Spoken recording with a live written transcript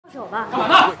手吧。干嘛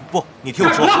呢？不，你听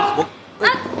我说，我，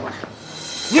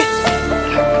你，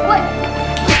喂，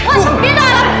别打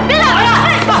了，别打了！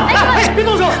哎，别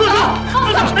动手，动手！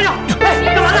哎呀，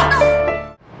哎，干嘛呢？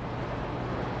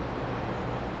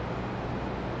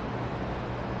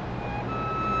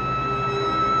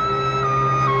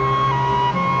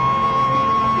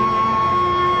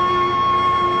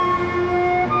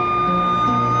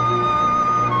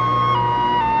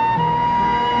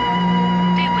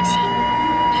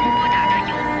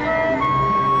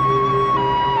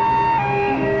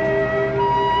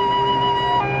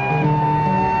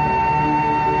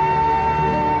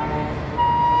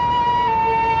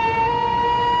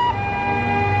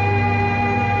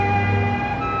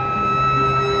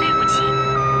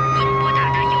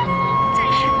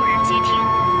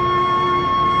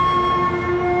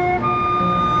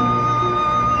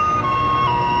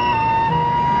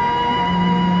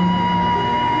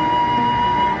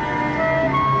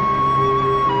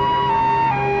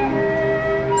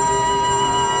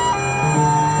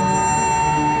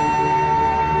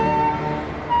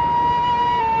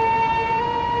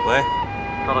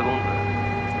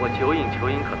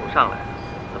 上来了，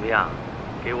怎么样？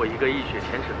给我一个一雪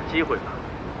前耻的机会吧。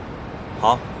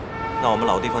好，那我们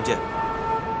老地方见，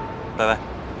拜拜。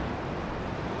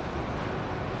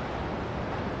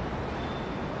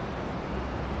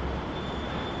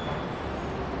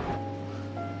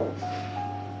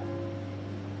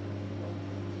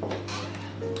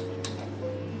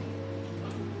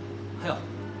哎呦，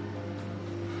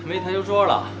没台球桌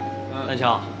了，南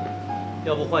强，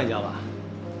要不换一家吧？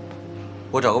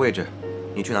我找个位置。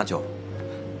 你去拿酒。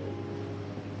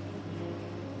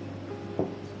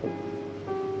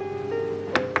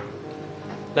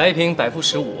来一瓶百富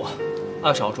15，20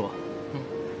毫升。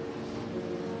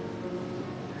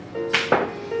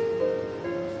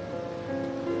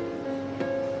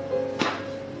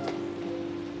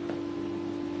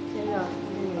先生，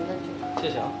这是您的酒。谢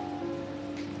谢啊。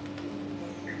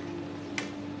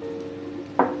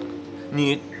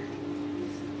你，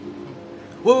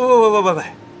喂！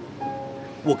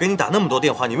 我给你打那么多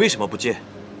电话，你为什么不接？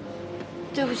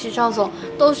对不起，赵总，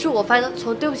都是我犯的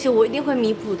错，对不起，我一定会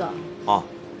弥补的。哦，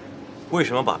为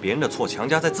什么把别人的错强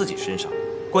加在自己身上？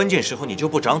关键时候你就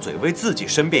不长嘴，为自己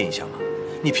申辩一下吗？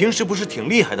你平时不是挺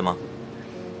厉害的吗？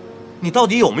你到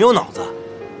底有没有脑子？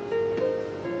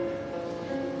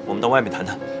我们到外面谈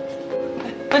谈。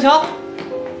南强，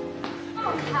放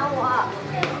开我！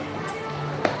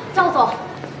赵总，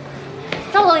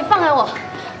赵总，你放开我！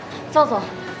赵总。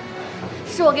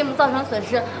 是我给你们造成损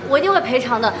失，我一定会赔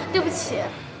偿的。对不起。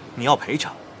你要赔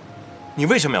偿？你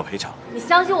为什么要赔偿？你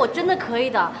相信我，真的可以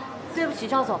的。对不起，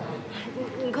赵总，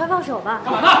你快放手吧。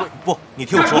干嘛呢？不，你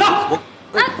听我说，我，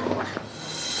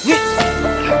你，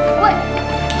喂，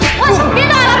别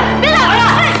打了，别打了！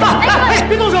哎，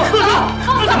别动手，动手！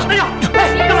哎呀，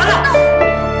哎，干嘛呢？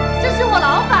这是我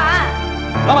老板。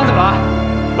老板怎么了？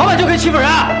老板就可以欺负人？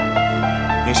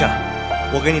宁夏，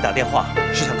我给你打电话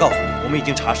是想告诉你，我们已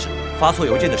经查实。 发错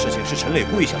邮件的事情是陈磊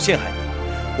故意想陷害你，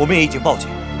我们也已经报警，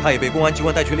他也被公安机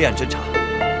关带去立案侦查。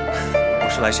我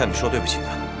是来向你说对不起的。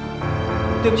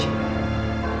对不起，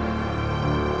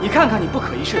你看看你不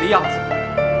可一世的样子，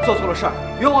做错了事儿，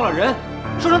冤枉了人，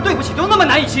说声对不起都那么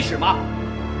难以启齿吗？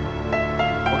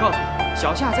我告诉你，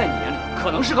小夏在你眼里可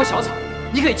能是棵小草，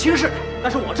你可以轻视她，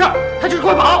但是我这儿她就是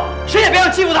块宝，谁也别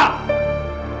想欺负她。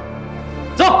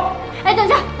走。哎，等一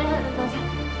下，等一下，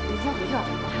你先回去吧，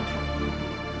我还有事。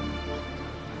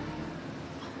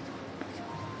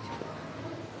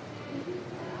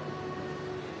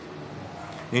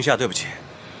 宁夏，对不起，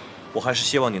我还是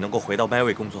希望你能够回到麦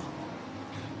位工作。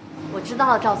我知道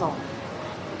了，赵总，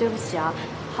对不起啊，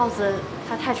耗子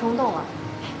他太冲动了，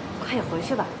快点回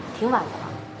去吧，挺晚的了，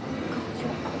快回去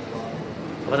吧。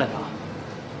走吧，站长。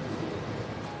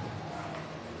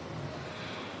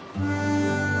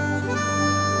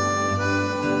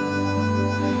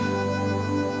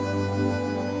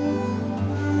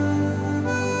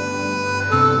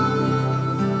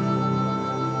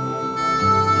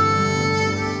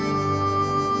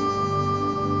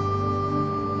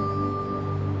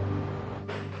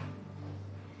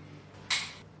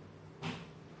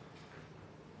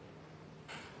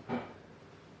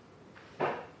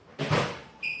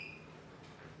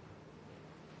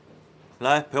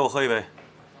来，陪我喝一杯。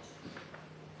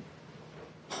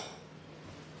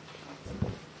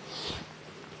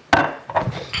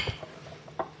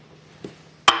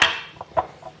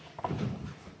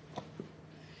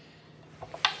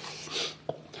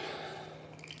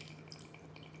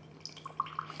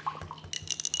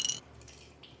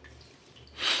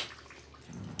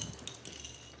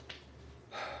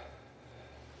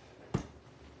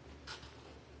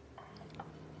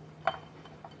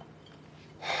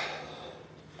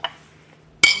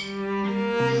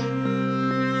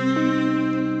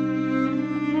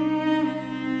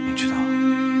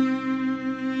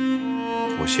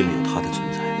心里有他的存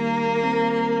在。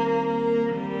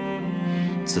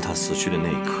自他死去的那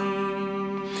一刻，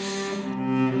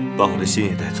把我的心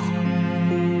也带走了，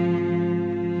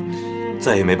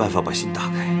再也没办法把心打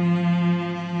开。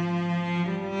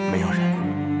没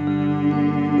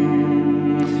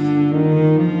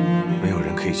有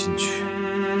人可以进去。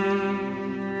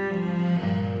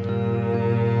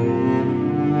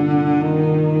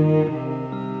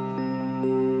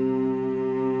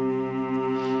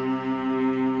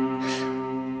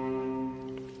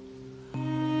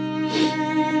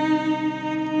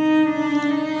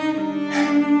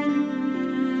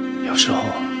有时候，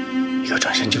一个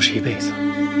转身就是一辈子。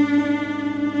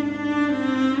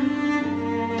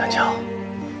丹乔，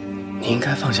你应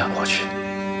该放下过去，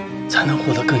才能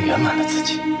获得更圆满的自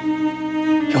己。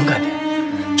勇敢点，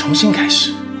重新开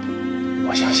始。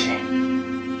我相信，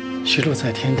徐璐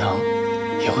在天堂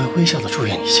也会微笑地祝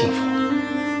愿你幸福。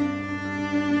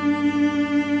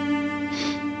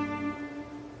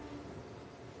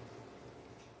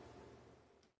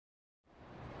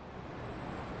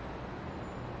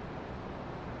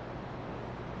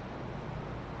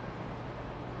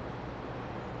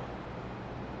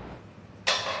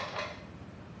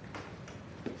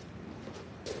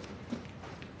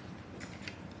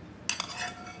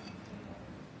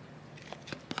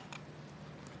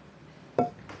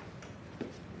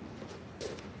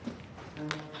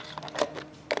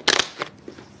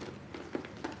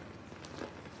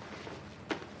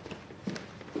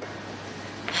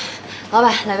老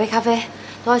板，来杯咖啡，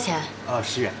多少钱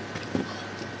？10元。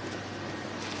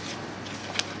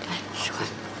来，10块。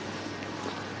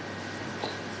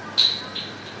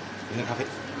您的咖啡。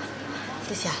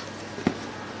谢谢啊。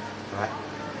拜拜。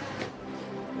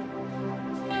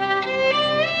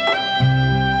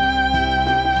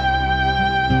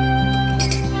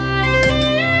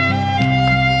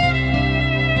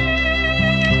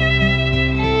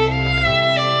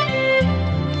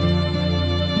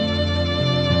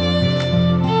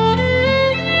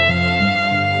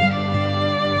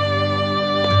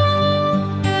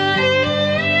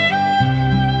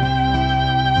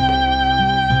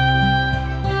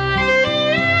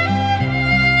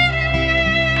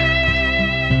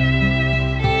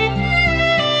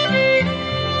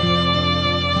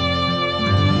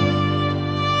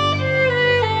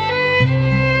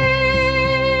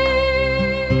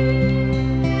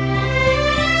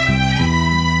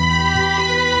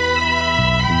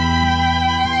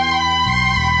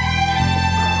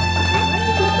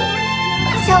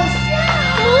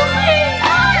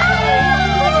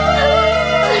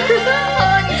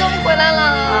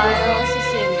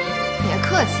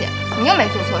你又没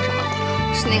做错什么，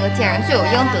是那个贱人罪有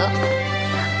应得。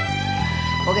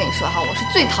我跟你说哈，我是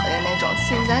最讨厌那种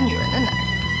欺负咱女人的男人。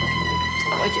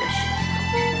我也觉得是。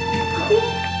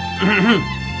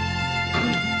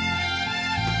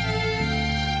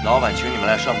老板请你们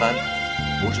来上班，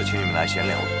不是请你们来闲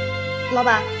聊的。老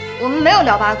板，我们没有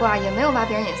聊八卦，也没有挖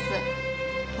别人隐私，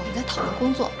我们在讨论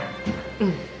工作。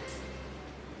嗯。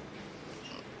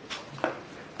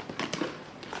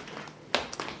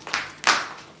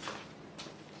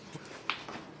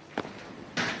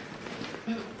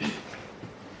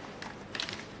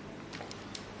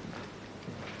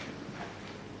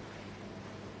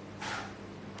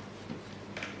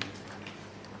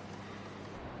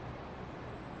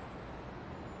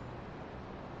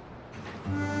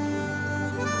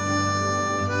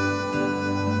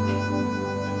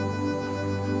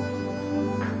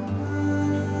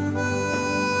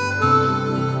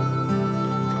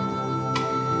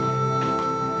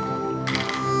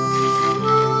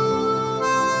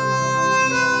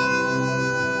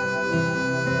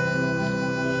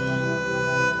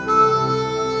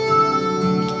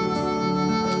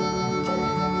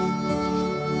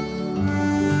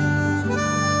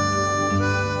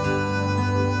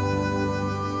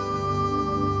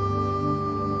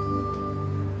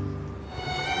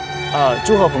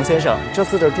祝贺冯先生，这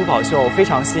次的珠宝秀非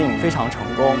常新颖，非常成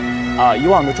功。以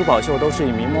往的珠宝秀都是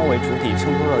以名模为主体，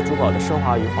衬托了珠宝的奢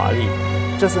华与华丽。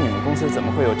这次你们公司怎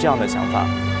么会有这样的想法？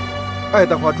爱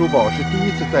德华珠宝是第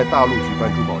一次在大陆举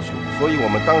办珠宝秀，所以我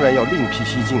们当然要另辟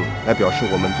蹊径，来表示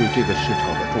我们对这个市场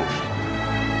的重视。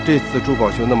这次珠宝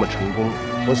秀那么成功，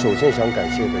我首先想感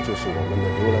谢的就是我们的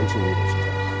刘兰志刘董事长。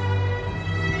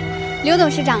刘董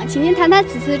事长，请您谈谈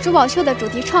此次珠宝秀的主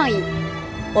题创意。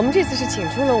我们这次是请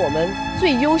出了我们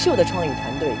最优秀的创意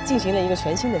团队，进行了一个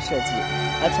全新的设计，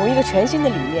从一个全新的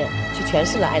理念去诠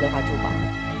释了爱德华珠宝。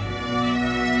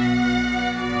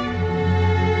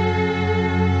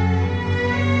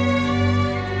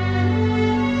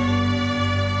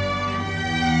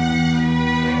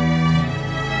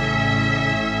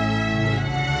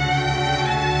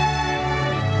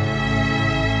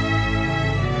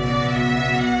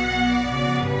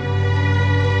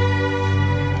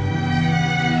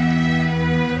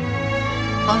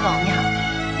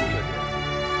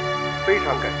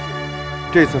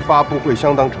这次发布会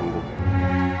相当成功。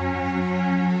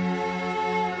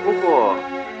不过，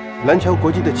蓝桥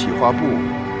国际的企划部，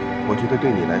我觉得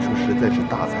对你来说实在是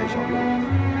大材小用了。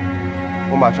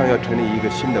我马上要成立一个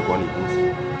新的管理公司，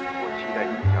我期待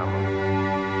你的加盟。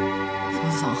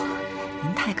冯总，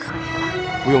您太客气了。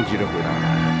不用急着回答，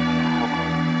好好考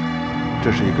虑，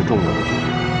这是一个重要的决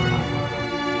定。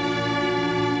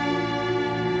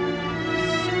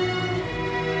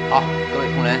好，各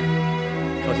位同仁，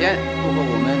首先祝贺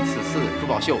我们此次珠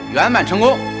宝秀圆满成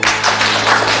功。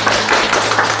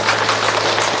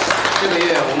这个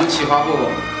月我们企划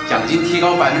部奖金提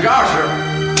高20%。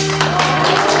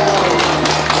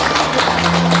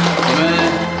我们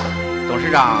董事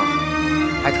长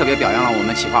还特别表扬了我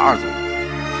们企划2组，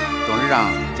董事长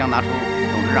将拿出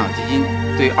董事长基金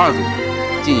对2组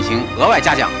进行额外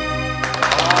嘉奖。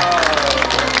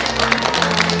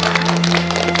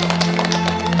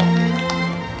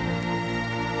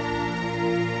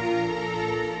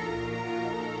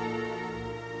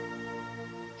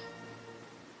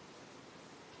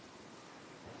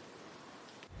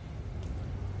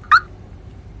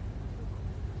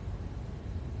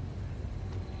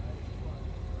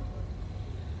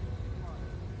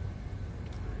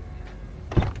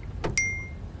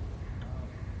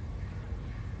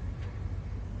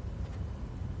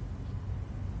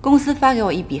公司发给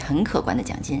我一笔很可观的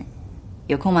奖金，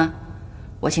有空吗？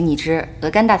我请你吃鹅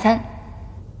肝大餐。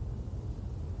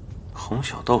洪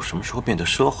小豆什么时候变得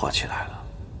奢华起来了？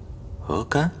鹅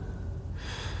肝，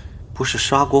不是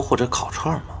砂锅或者烤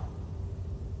串吗？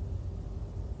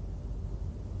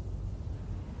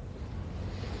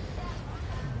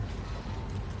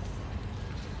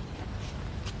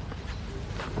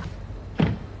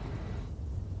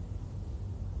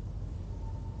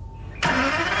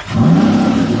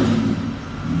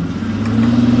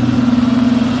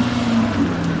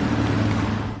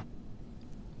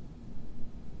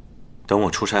等我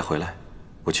出差回来，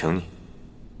我请你。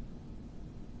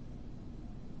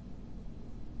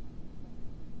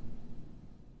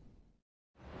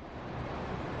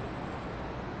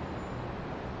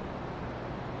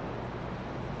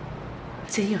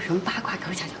最近有什么八卦给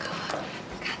我讲讲看。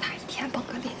看他一天绷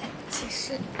个脸，其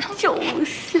实就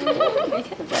是每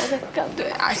天都在干。对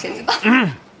啊，谁知道？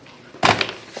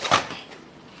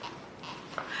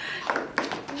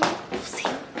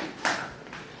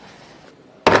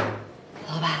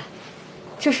老板，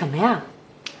这什么呀？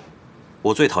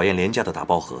我最讨厌廉价的打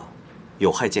包盒，有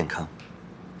害健康。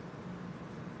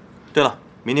对了，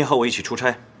明天和我一起出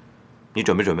差，你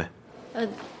准备准备？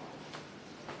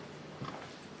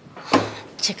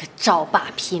这个赵霸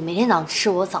屁，每天早上吃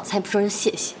我早餐不说声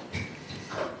谢谢。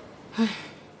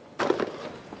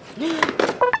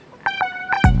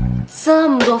这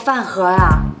么多饭盒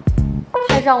啊，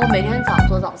还让我每天早上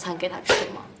做早餐给他吃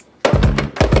吗？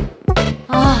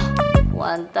啊，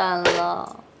完蛋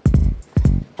了！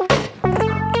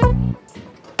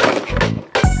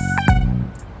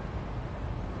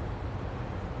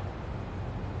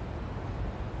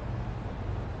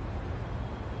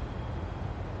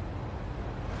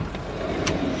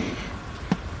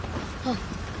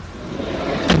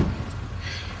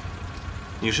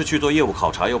你是去做业务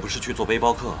考察，又不是去做背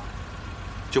包客，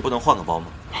就不能换个包吗？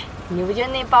你不觉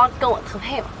得那包跟我特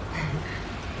配吗？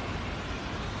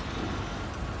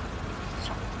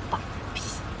小霸屁！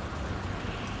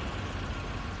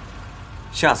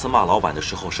下次骂老板的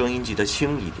时候，声音记得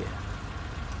轻一点。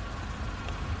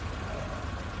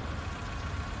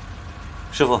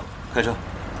师傅，开车。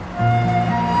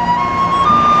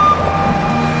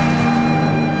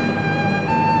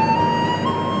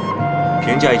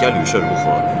评价一家旅社如何，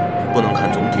不能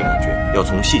看总体感觉，要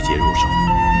从细节入手，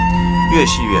越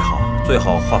细越好，最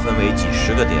好划分为几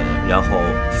十个点，然后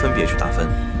分别去打分，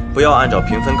不要按照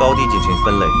评分高低进行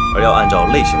分类，而要按照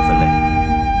类型分类，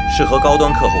适合高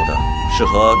端客户的，适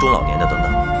合中老年的等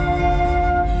等。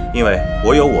因为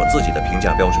我有我自己的评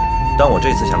价标准，但我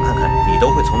这次想看看你都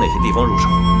会从哪些地方入手。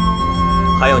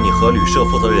还有你和旅社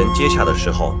负责人接洽的时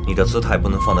候，你的姿态不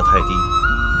能放得太低，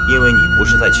因为你不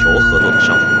是在求合作的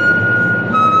商户。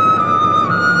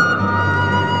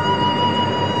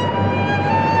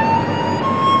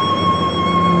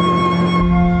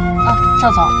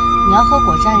赵总，你要喝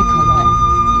果汁还是可乐呀？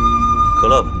可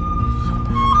乐吧。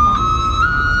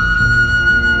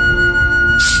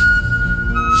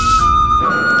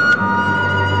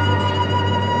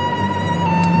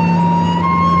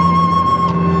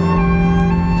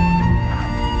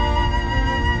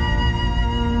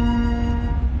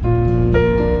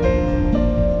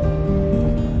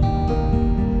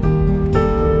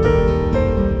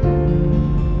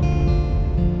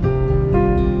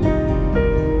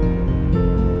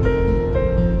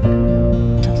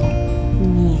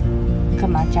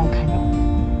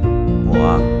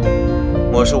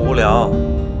我是无聊，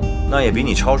那也比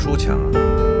你抄书强啊。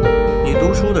你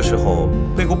读书的时候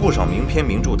背过不少名篇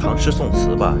名著、唐诗宋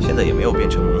词吧？现在也没有变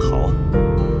成文豪啊。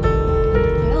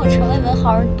没有成为文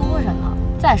豪人多着呢。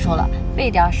再说了，背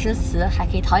点诗词还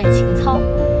可以陶冶情操。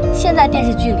现在电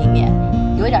视剧里面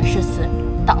有点诗词，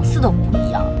档次都不一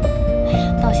样。哎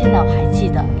呀，到现在我还记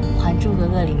得《还珠格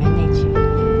格》里面那句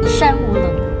“山无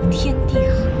棱，天地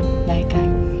合，乃敢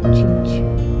与君绝”。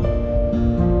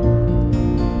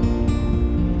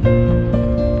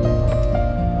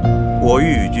我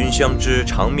欲与君相知，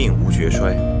长命无绝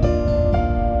衰。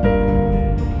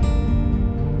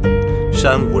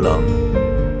山无棱，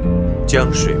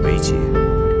江水为竭。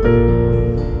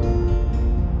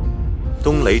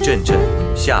冬雷阵阵，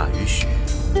夏雨雪。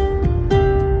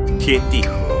天地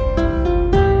合，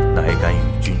乃敢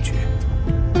与君绝。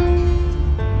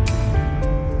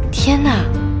天哪，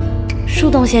树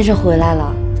洞先生回来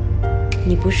了！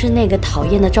你不是那个讨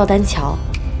厌的赵丹乔，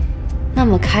那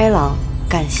么开朗、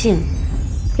感性，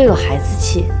又有孩子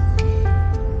气，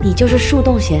你就是树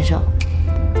洞先生。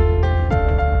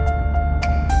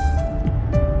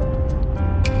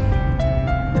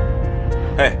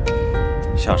嘿，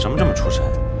想什么这么出神？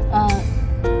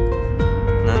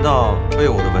难道被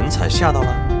我的文采吓到了？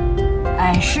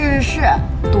哎，是，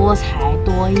多才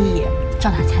多艺，照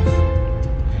他猜死。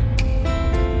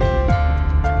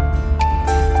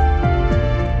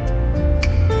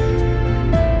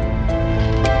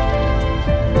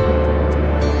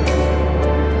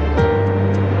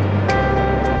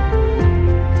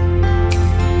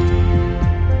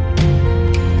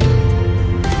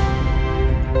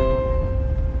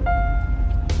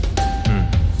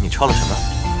你抄了什么？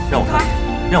让我看看，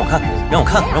让我看看，让我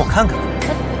看看，让我看看，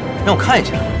让我看一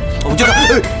下。我就看。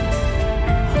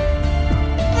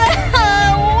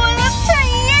我的衬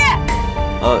衣。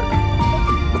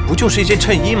不就是一件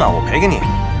衬衣吗？我赔给你。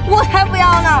我才不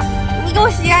要呢！你给我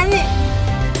洗干净。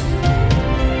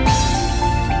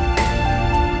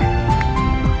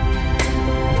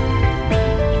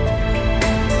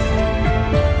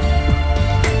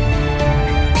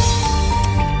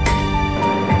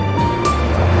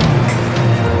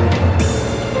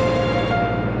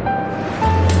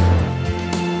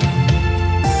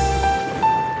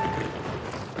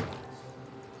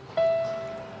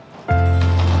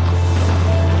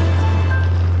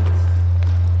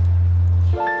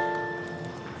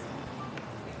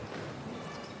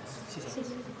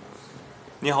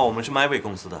你好，我们是麦味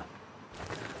公司的。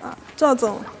啊，赵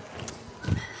总，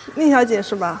宁小姐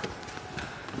是吧？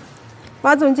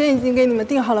马总监已经给你们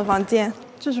订好了房间，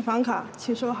这是房卡，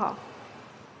请收好。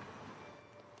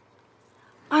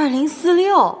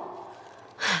2046，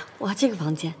我要这个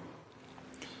房间。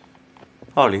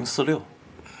2046，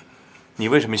你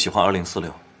为什么喜欢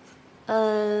2046？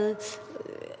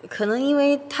可能因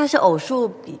为它是偶数，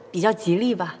比较吉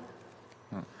利吧。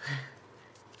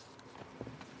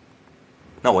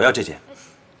那我要这件。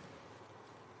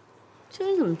这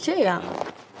人怎么这样啊？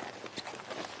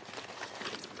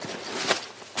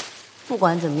不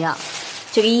管怎么样，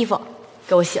这个衣服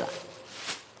给我洗了。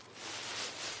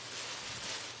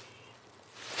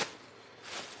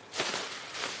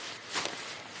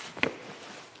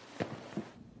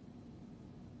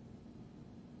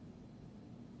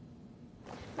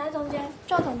马总监，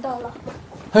赵总到了。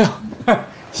哎呦，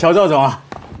小赵总啊！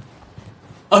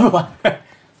啊不，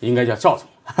应该叫赵总。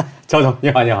赵总，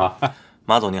你好，你好。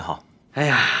马总，你好。哎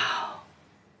呀，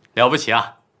了不起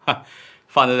啊！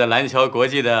放在这蓝桥国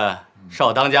际的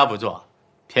少当家不做，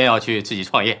偏要去自己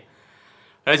创业，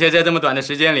而且在这么短的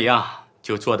时间里啊，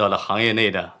就做到了行业内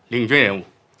的领军人物，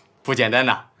不简单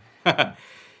呐。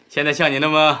现在像你那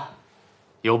么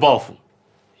有抱负、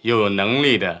又有能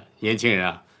力的年轻人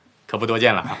啊，可不多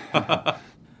见了。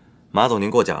马总，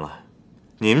您过奖了，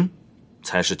您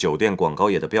才是酒店广告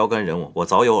业的标杆人物，我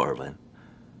早有耳闻。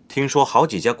听说好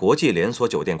几家国际连锁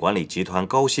酒店管理集团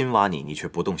高薪挖你，你却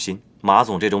不动心。马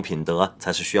总这种品德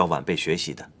才是需要晚辈学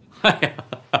习的。哎呀，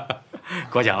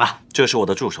过奖了。这是我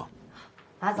的助手。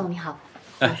马总你好。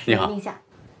你好。宁夏。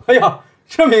哎呀，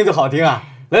这名字好听啊！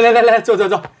来，坐，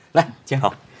来，请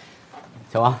好。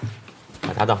小王，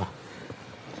把茶倒好。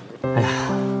哎呀，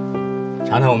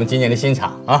尝尝我们今年的新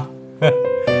茶啊！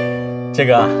这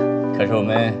个可是我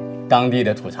们当地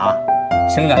的土茶，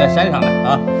生长在山上的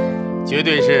啊。绝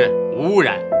对是无污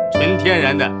染、纯天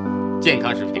然的健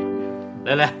康食品。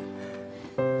来，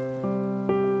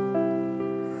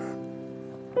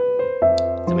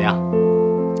怎么样？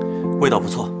味道不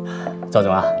错。赵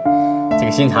总啊，这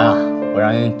个新茶啊，我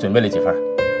让人准备了几份，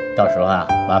到时候啊，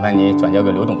麻烦你转交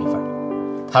给刘董一份，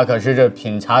他可是这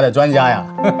品茶的专家呀。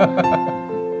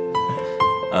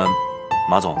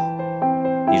马总，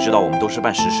你知道我们都是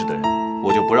办实事的人，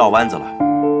我就不绕弯子了。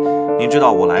您知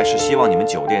道我来是希望你们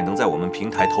酒店能在我们平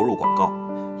台投入广告，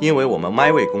因为我们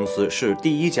MyWay 公司是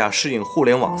第一家适应互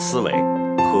联网思维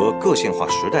和个性化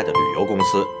时代的旅游公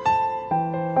司。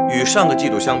与上个季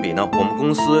度相比呢，我们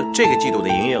公司这个季度的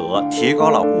营业额提高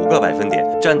了5个百分点，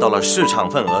占到了市场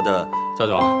份额的。赵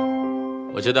总，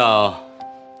我知道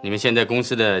你们现在公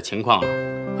司的情况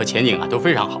和前景都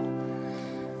非常好。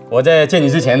我在见你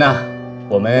之前呢，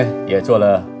我们也做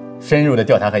了深入的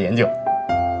调查和研究。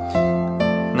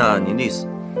那您的意思？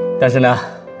但是呢，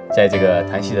在这个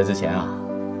谈细则之前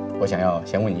我想要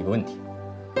先问你一个问题。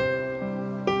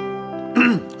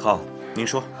好，您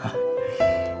说。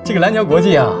这个蓝桥国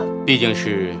际毕竟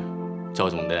是赵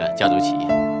总的家族企业，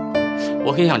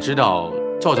我很想知道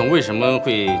赵总为什么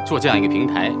会做这样一个平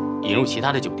台，引入其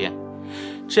他的酒店，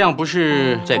这样不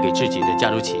是在给自己的家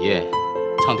族企业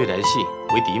唱对台戏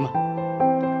为敌吗？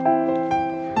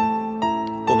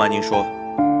不瞒您说，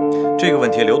这个问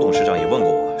题刘董事长也问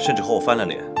过我，甚至和我翻了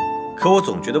脸。可我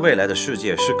总觉得未来的世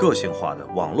界是个性化的、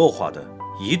网络化的、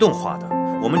移动化的。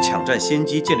我们抢占先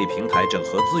机，建立平台，整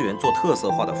合资源，做特色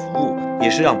化的服务，也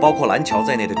是让包括蓝桥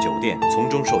在内的酒店从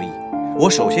中受益。我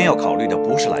首先要考虑的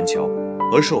不是蓝桥，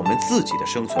而是我们自己的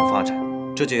生存发展，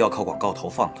这就要靠广告投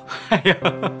放了。哎呀，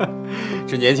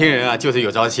这年轻人就是有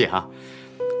朝气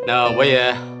那我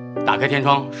也打开天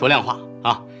窗说亮话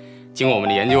经过我们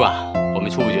的研究我们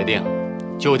初步决定，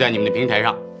就在你们的平台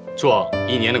上做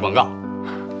1年的广告。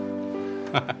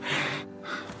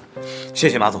谢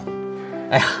谢马总。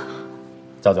哎呀，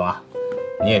赵总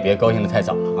你也别高兴得太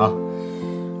早了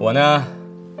我呢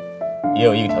也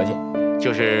有一个条件，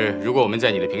就是如果我们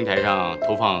在你的平台上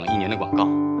投放1年的广告，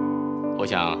我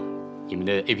想你们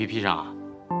的 APP 上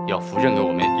要扶正给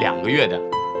我们2个月的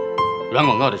软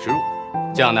广告的植入，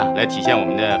这样呢来体现我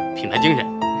们的品牌精神，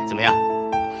怎么样？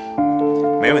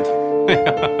没问题。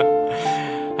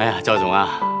哎呀，赵总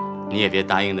你也别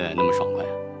答应的那么爽快。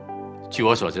据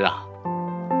我所知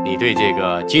你对这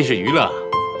个金氏娱乐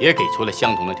也给出了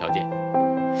相同的条件。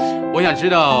我想知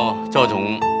道赵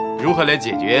总如何来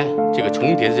解决这个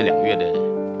重叠这2个月的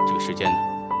这个时间呢？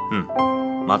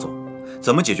马总，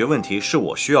怎么解决问题是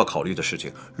我需要考虑的事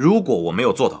情。如果我没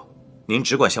有做到，您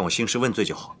只管向我兴师问罪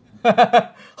就好。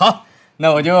好，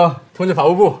那我就通知法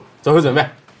务部做好准备，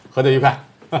合作愉快。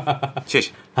谢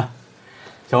谢。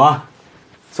小王，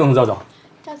送赵总。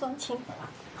赵总，请。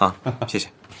好，谢谢。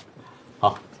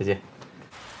好，再见。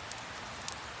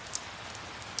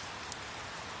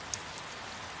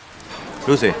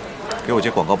Lucy， 给我接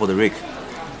广告部的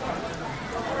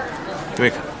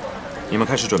Rick。Rick， 你们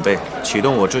开始准备，启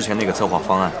动我之前那个策划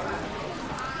方案，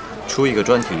出一个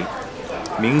专题：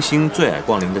明星最爱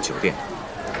光临的酒店，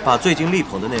把最近力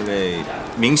捧的那位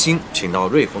明星请到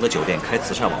瑞虹的酒店开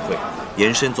慈善晚会，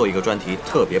延伸做一个专题，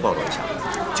特别报道一下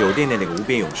酒店内那个无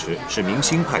边泳池是明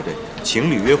星派对、情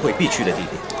侣约会必去的地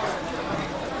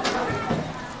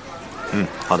点。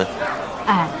好的。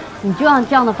哎，你就按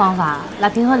这样的方法来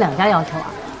平衡2家要求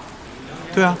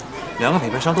对啊，2个品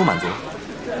牌商都满足。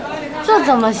这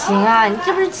怎么行你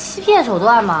这不是欺骗手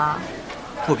段吗？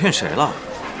我骗谁了？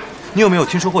你有没有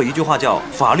听说过一句话叫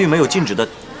“法律没有禁止的，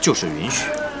就是允许”，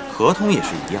合同也是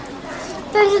一样。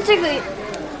但是这个……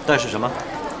但是什么？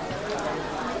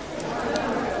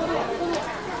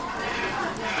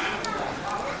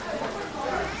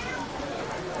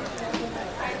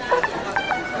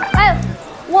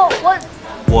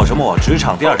我什么？职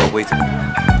场第2条规则，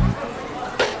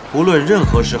无论任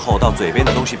何时候，到嘴边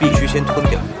的东西必须先吞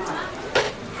掉。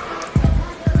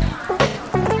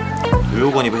如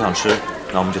果你不想吃，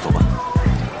那我们就走吧。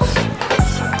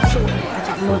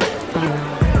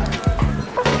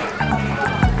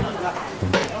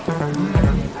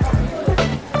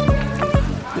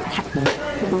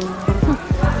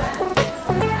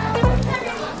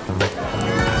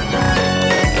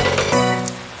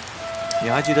你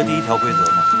还记得第1条规则吗？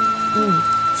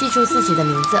记住自己的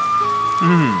名字。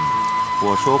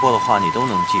我说过的话你都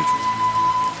能记住。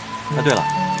对了，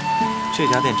这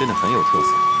家店真的很有特色，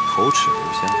口齿留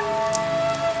香。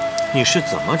你是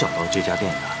怎么找到这家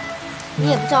店的？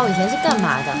你也不知道我以前是干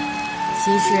嘛的。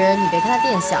其实你别看它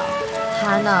店小，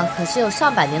它呢可是有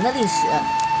上百年的历史。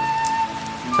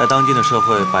在当今的社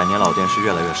会，100年老店是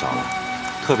越来越少了，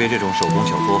特别这种手工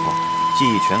小作坊，技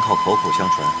艺全靠口口相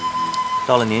传。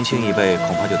到了年轻一辈，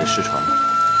恐怕就得失传了。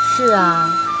是啊，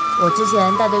我之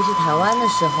前带队去台湾的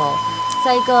时候，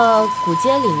在一个古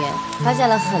街里面发现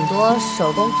了很多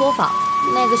手工作坊。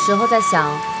那个时候在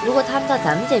想，如果他们到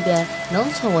咱们这边，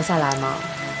能存活下来吗？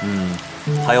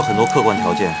还有很多客观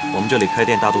条件。我们这里开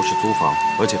店大多是租房，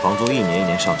而且房租一年一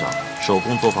年上涨，手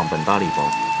工作坊本大利薄。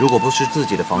如果不是自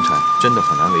己的房产，真的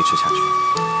很难维持下去。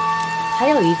还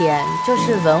有一点就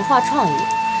是文化创意，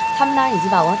他们呢已经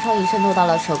把文化创意渗透到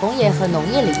了手工业和农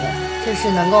业里面，这是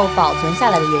能够保存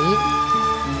下来的原因。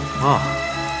啊，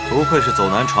不愧是走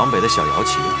南闯北的小摇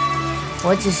旗。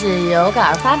我只是有感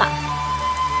而发嘛。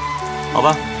好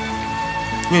吧，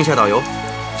宁夏导游，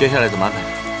接下来怎么安排？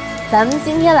咱们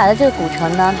今天来的这个古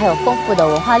城呢，它有丰富的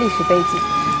文化历史背景，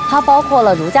它包括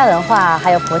了儒家文化，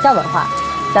还有佛教文化。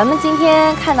咱们今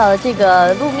天看到的这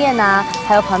个路面呢，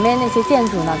还有旁边那些建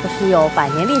筑呢，都是有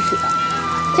100年历史的。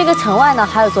这个城外呢，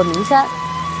还有座名山。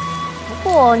不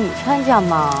过你穿这样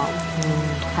嘛，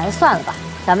还是算了吧。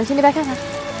咱们去那边看看。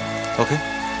OK。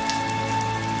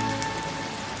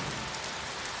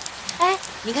哎，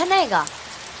你看那个。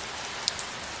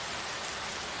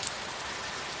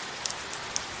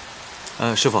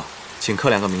师傅，请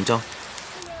刻2个名章。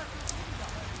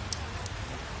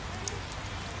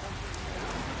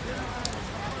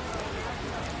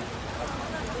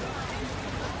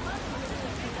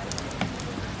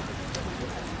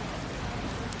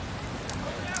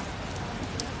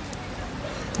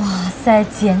哇塞，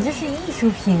简直是艺术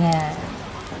品哎！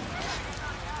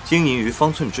经营于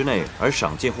方寸之内，而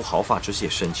赏见乎毫发之谢，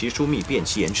审其疏密，辨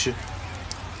其言痴。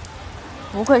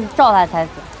不愧是赵大才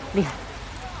子，厉害。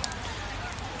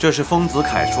这是丰子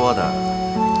恺说的，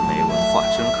没文化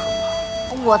真可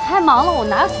怕。我太忙了，我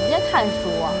哪有时间看书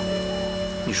啊？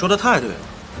你说的太对了，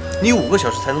你5个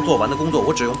小时才能做完的工作，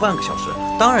我只用半个小时，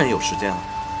当然有时间了。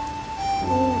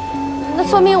那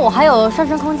说明我还有上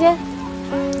升空间。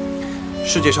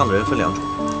世界上的人分2种，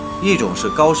一种是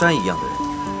高山一样的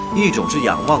人，一种是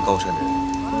仰望高山的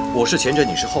人。我是前者，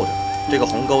你是后者。这个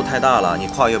鸿沟太大了，你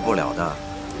跨越不了的。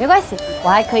没关系，我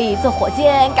还可以坐火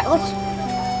箭赶过去。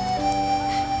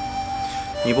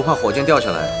你不怕火箭掉下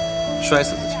来，摔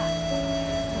死自己？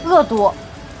恶毒。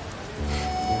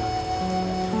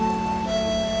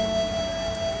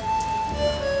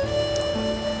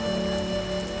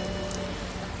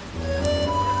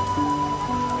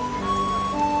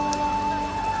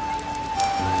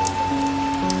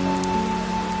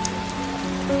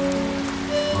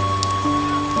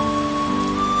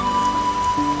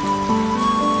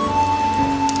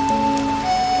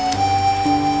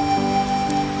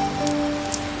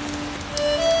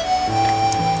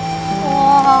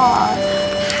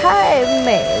太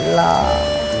美了！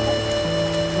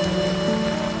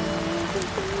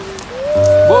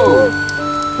哇，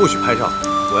不许拍照！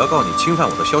我要告你侵犯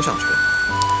我的肖像权。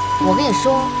我跟你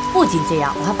说，不仅这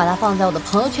样，我还把它放在我的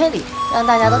朋友圈里，让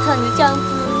大家都看到你这样子。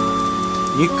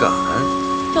你敢？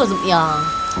就怎么样？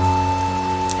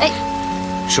哎，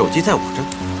手机在我这。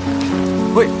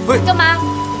喂喂，干嘛？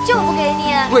我就不给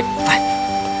你。喂，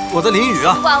哎，我在淋雨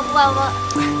啊！不管不管我。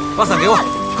把伞给我，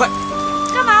快！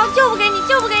干嘛？我就不给你，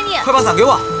就不给你！快把伞给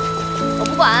我！我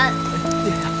不管。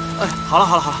哎，好了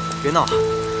好了好了，别闹了。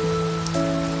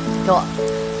给我。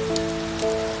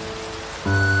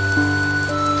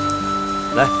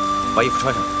来，把衣服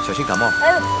穿上，小心感冒。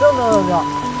哎，不用不用不用，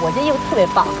我这衣服特别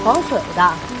棒，防水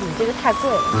的。你这个太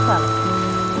贵了，算了。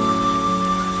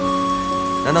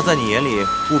难道在你眼里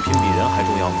物品比人还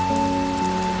重要吗？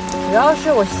主要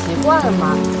是我习惯了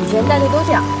嘛，以前带队都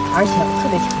这样，而且特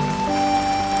别强。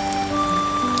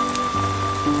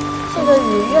这个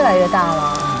雨越来越大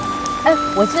了。哎，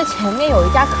我记得前面有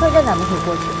一家客栈，咱们可以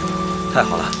过去。太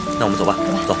好了，那我们走吧。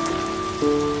走。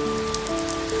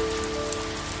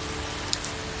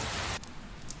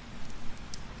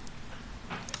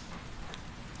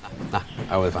来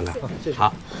，2位房卡。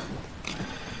好。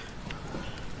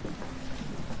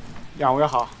2位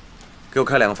好。给我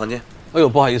开2个房间。哎呦，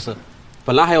不好意思，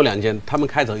本来还有2间，他们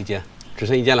开走1间，只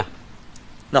剩1间了。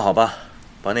那好吧，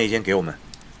把那1间给我们。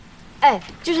哎，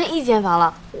就剩1间房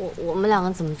了，我们2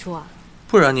个怎么住啊？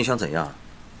不然你想怎样？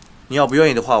你要不愿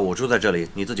意的话，我住在这里，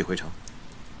你自己回城。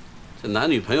这男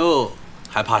女朋友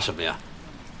还怕什么呀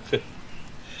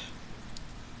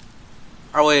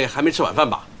？2位还没吃晚饭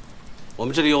吧？我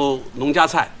们这里有农家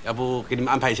菜，要不给你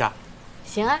们安排一下？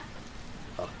行啊。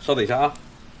好，稍等一下啊。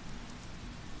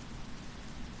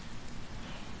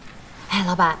哎，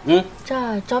老板，这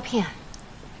儿招聘啊？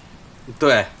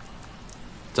对，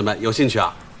怎么有兴趣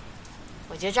啊？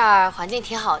我觉得这儿环境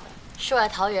挺好的，世外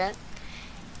桃源。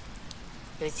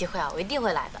有机会啊，我一定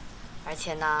会来的。而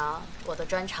且呢，我的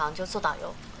专长就做导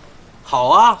游。好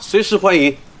啊，随时欢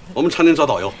迎。我们常年找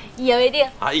导游。一言为定。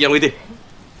啊，一言为定。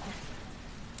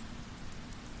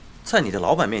在你的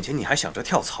老板面前，你还想着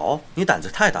跳槽，你胆子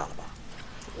太大了吧？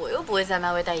我又不会在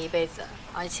漫威待一辈子，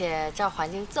而且这儿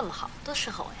环境这么好，多适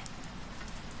合我呀。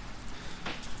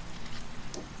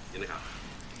个账。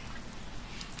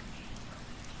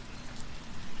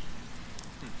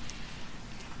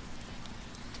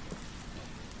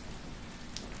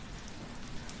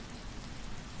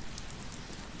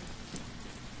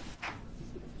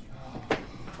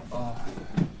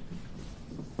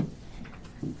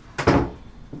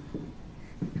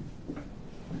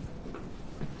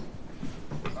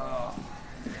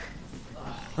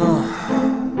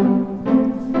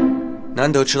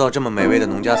难得吃到这么美味的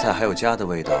农家菜，还有家的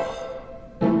味道。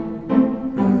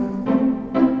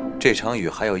这场雨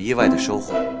还有意外的收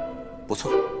获，不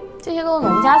错。这些都是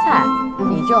农家菜，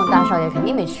你这种大少爷肯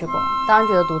定没吃过，当然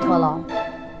觉得独特了。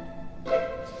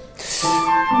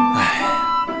唉，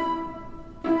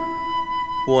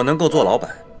我能够做老板，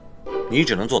你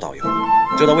只能做导游，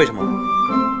知道为什么吗？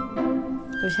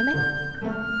有钱没？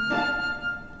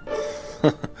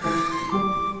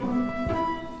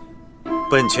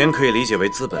本钱可以理解为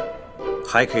资本，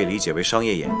还可以理解为商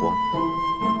业眼光。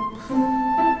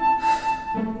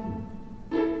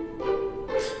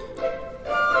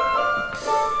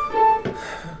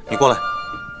你过来，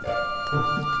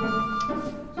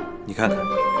你看看，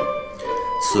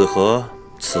此河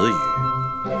此雨，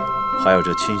还有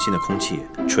这清新的空气，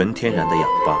纯天然的氧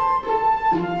吧，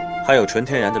还有纯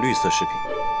天然的绿色食品，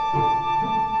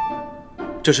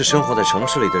这是生活在城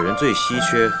市里的人最稀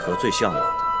缺和最向往的。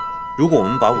如果我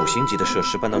们把5星级的设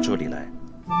施搬到这里来，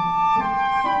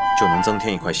就能增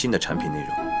添一块新的产品内容。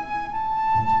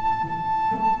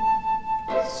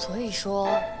所以说，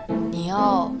你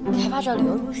要开发这旅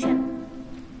游路线。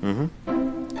嗯哼，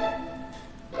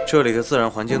这里的自然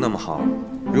环境那么好，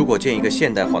如果建一个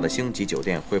现代化的星级酒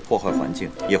店，会破坏环境，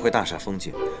也会大煞风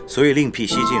景。所以另辟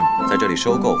蹊径，在这里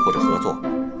收购或者合作，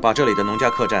把这里的农家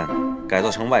客栈改造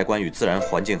成外观与自然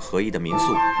环境合一的民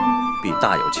宿，必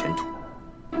大有前途。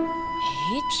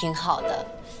挺好的，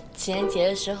情人节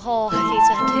的时候还可以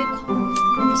做下推广，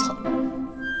不错。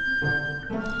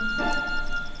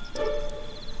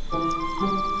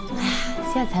哎呀，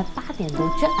现在才8点多，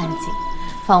真安静，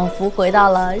仿佛回到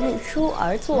了日出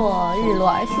而作、日落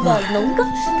而息的农耕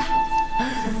时代。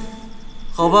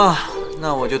好吧，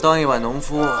那我就当一晚农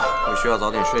夫，我需要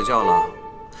早点睡觉了。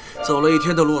走了一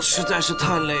天的路，实在是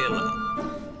太累了。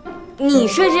你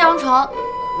睡这张床，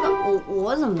那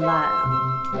我怎么办啊？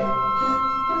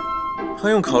还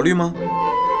用考虑吗？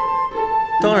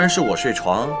当然是我睡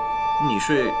床，你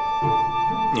睡，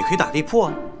你可以打地铺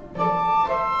啊。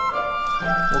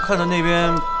我看到那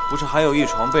边不是还有一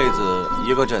床被子、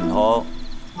一个枕头，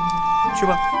去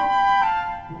吧。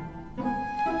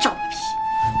赵八皮，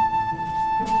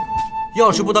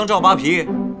要是不当赵八皮，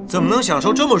怎么能享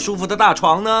受这么舒服的大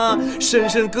床呢？伸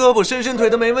伸胳膊、伸伸腿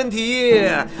的没问题，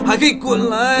还可以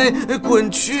滚来滚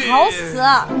去。吵死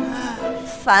了，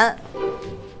烦。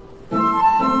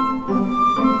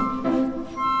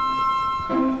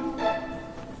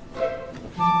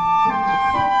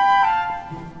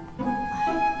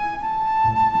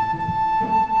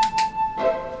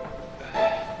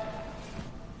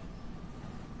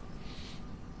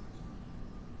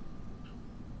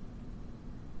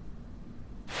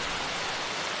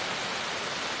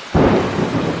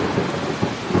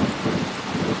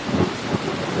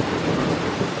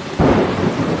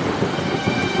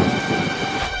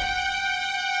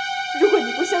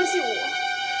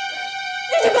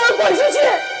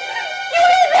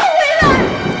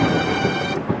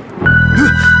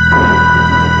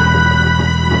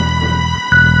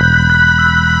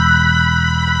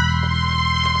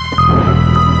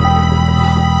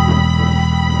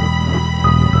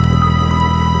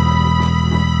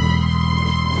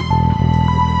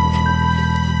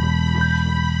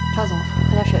赵总，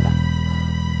喝点水吧。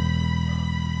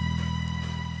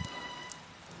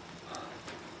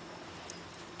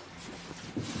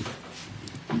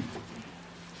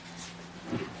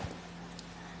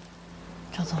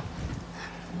赵总，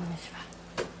你没事吧？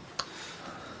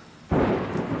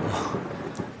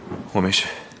我没事，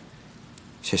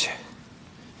谢谢。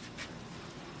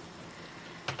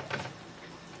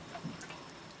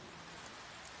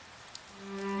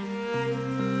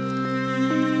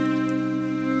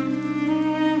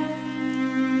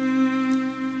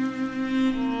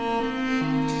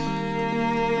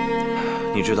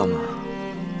你知道吗？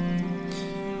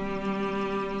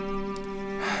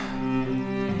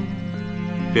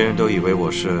别人都以为我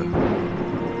是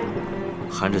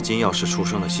含着金钥匙出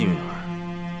生的幸运儿。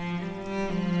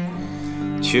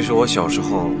其实我小时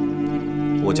候，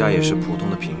我家也是普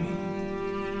通的平民。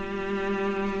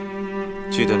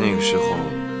记得那个时候，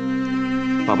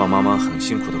爸爸妈妈很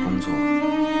辛苦的工作，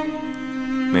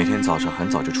每天早上很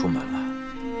早就出门了，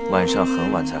晚上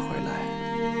很晚才回来。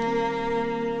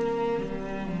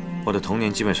我的童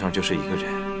年基本上就是一个人，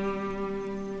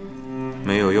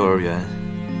没有幼儿园，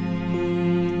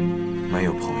没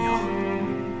有朋友，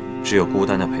只有孤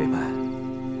单的陪伴。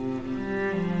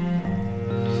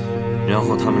然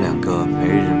后他们两个没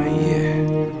日没夜、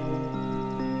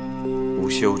无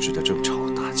休止的争吵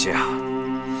打架，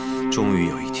终于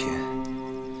有一天，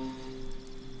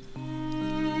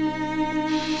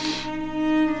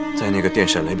在那个电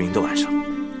闪雷鸣的晚上，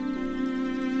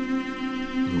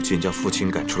母亲将父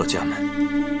亲赶出了家门。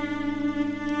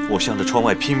我向着窗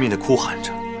外拼命地哭喊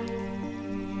着：“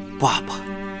爸爸！”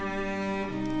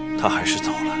他还是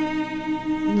走了。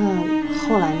那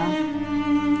后来呢？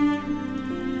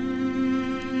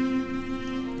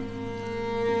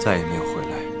再也没有回来。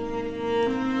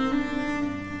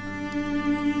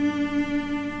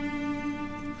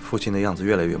父亲的样子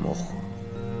越来越模糊，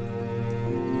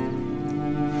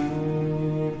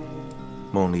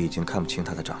梦里已经看不清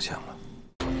他的长相了。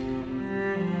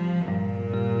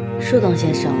树洞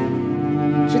先生，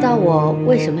知道我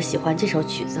为什么喜欢这首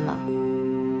曲子吗？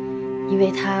因为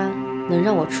它能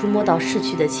让我触摸到逝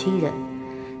去的亲人，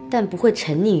但不会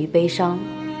沉溺于悲伤，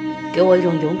给我一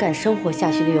种勇敢生活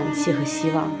下去的勇气和希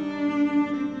望。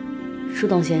树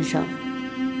洞先生，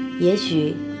也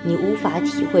许你无法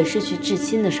体会失去至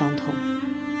亲的伤痛，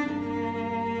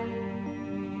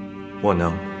我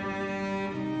能。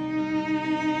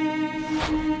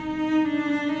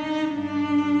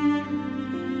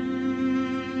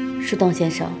树洞先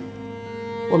生，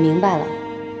我明白了，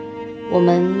我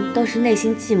们都是内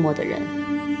心寂寞的人，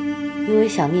因为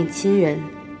想念亲人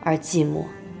而寂寞。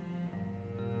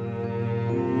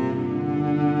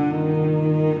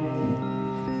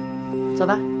走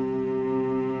吧。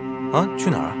啊，去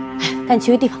哪儿啊？带你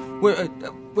去个地方。喂，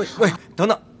等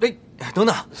等，等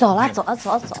等。走了，走了，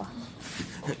走了，走了。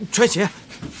穿鞋。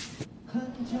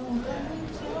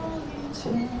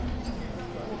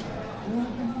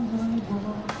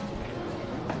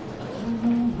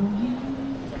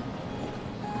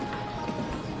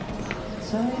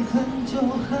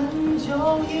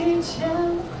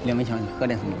两位小姐喝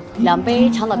点什么？2杯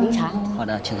长岛冰茶。好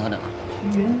的，请稍等。哎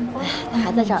呀，他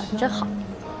还在这儿，真好。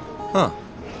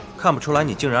看不出来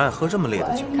你竟然爱喝这么烈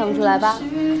的酒。看不出来吧？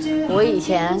我以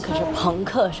前可是朋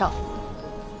克少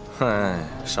女。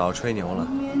少吹牛了。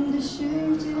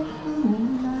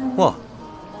哇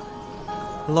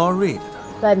 ，Law Reed 的。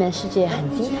外面世界很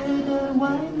精彩。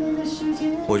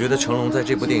我觉得成龙在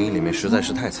这部电影里面实在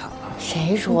是太惨了。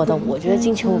谁说的？我觉得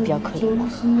金城武比较可怜吧。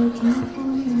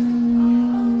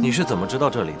你是怎么知道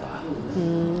这里的？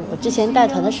我之前带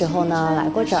团的时候呢，来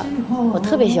过这儿。我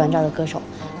特别喜欢这儿的歌手，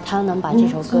他能把这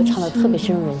首歌唱得特别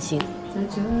深入人心。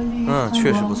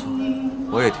确实不错，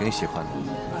我也挺喜欢的。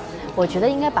我觉得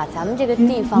应该把咱们这个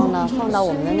地方呢放到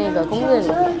我们的那个攻略里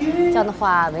面，这样的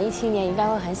话文艺青年应该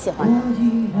会很喜欢的。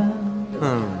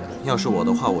要是我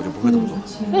的话，我就不会这么做。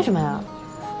为什么呀？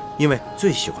因为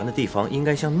最喜欢的地方应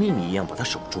该像秘密一样把它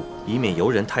守住，以免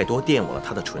游人太多玷污了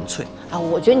它的纯粹。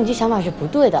我觉得你这想法是不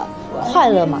对的。快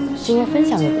乐嘛，是应该分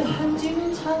享给别人。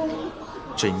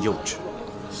真幼稚，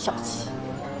小气。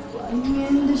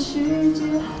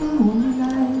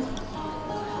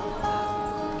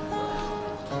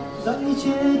让你觉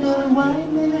得外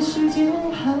面的世界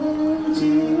很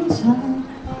精彩，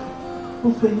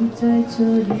我会在这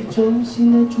里衷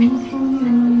心的祝福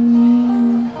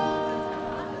你。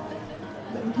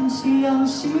每天夕阳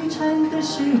西沉的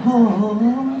时候，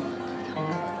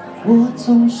我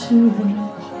总是会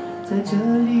在这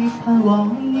里盼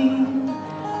望你。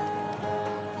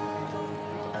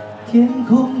天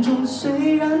空中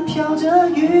虽然飘着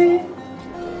雨，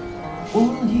我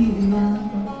依然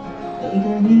等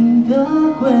待你的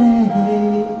归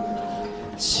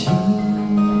期。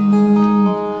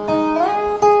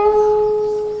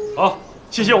好，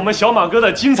谢谢我们小马哥的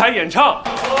精彩演唱。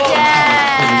今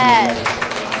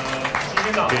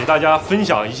天呢，给大家分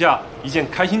享一下一件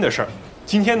开心的事儿。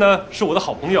今天呢，是我的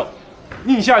好朋友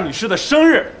宁夏女士的生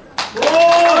日。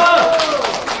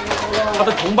她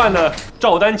的同伴呢，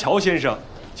赵丹乔先生，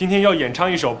今天要演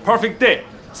唱一首《Perfect Day》，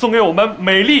送给我们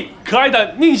美丽可爱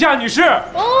的宁夏女士。不！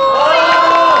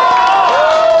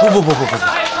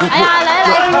哎呀，来，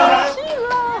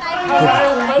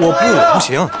不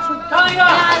行。唱一个。来，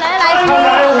看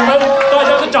来我们大家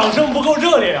的掌声不够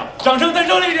热烈呀，掌声再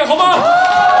热烈一点好吗？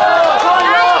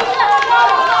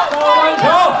赵丹乔。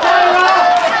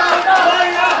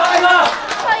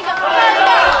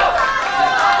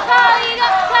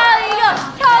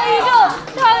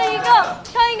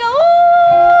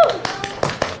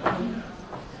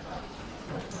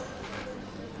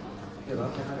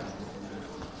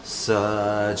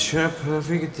Such a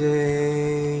perfect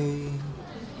day，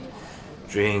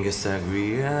 Drink a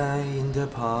sangria in the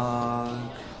park,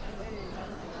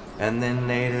 and then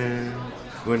later,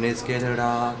 when it's getting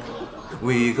dark,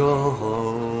 we go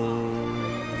home.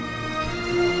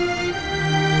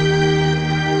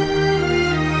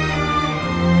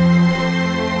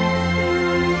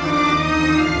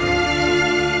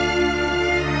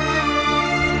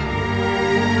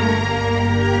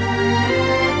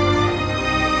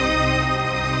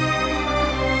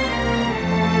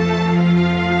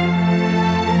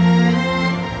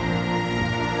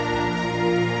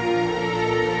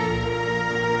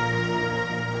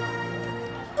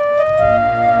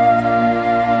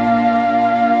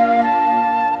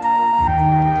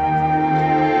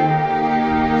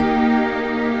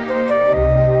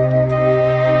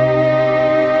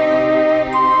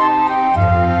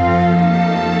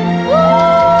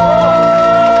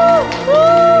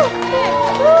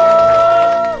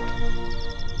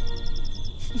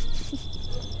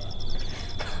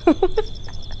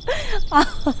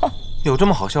 有这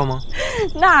么好笑吗？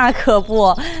那可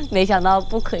不，没想到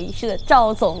不可一世的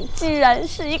赵总居然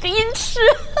是一个音痴。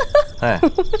哎，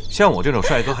像我这种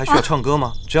帅哥还需要唱歌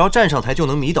吗？只要站上台就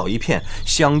能迷倒一片。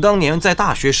想当年在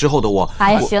大学时候的我，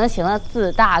哎呀，行了行了，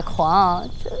自大狂，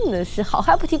真的是好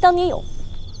汉不提当年勇。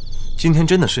今天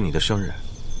真的是你的生日。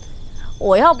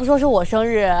我要不说是我生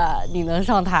日，你能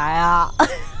上台啊？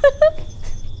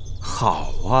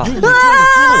好啊。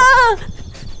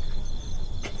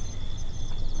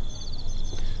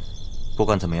不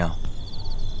管怎么样，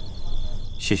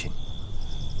谢谢你。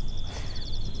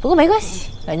不过没关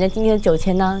系，反正今天的酒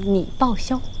钱呢，你报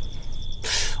销。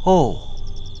哦，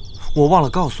我忘了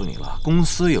告诉你了，公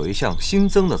司有一项新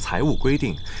增的财务规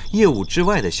定，业务之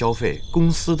外的消费，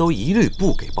公司都一律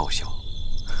不给报销。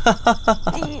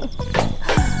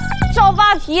赵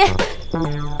八提，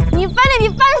你翻脸比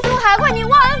翻书还快，你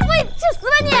忘恩负义，去死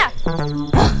吧你！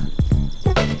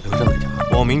留这么点，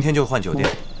我明天就换酒店，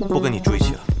不跟你住一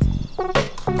起了。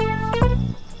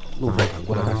路上赶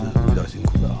过来还是有点辛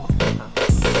苦的啊。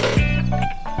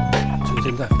趁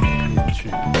现在可以去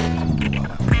玩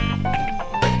玩。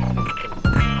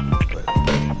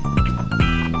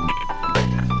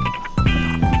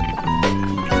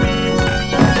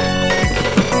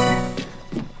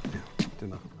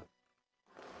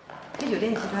跟酒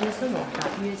店集团的孙董事长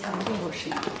预约洽谈动作事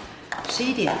宜。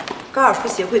11点，高尔夫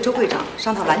协会周会长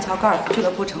商讨蓝桥高尔夫俱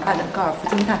乐部承办的高尔夫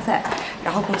精英大赛，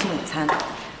然后共进午餐。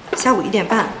下午1点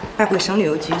半，拜会省旅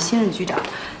游局新任局长。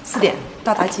4点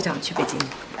到达机场去北京。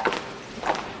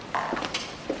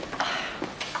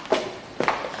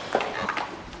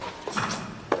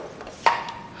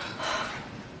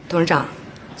董事长，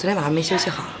昨天晚上没休息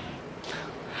好。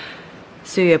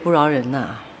岁月不饶人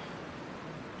呐。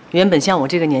原本像我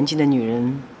这个年纪的女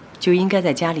人，就应该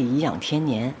在家里颐养天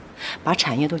年，把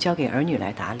产业都交给儿女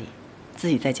来打理，自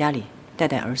己在家里带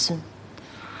带儿孙。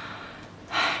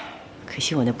可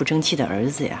惜我那不争气的儿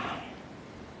子呀。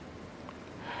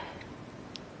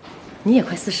你也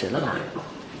快40了吧？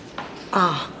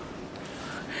啊。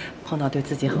碰到对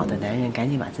自己好的男人，赶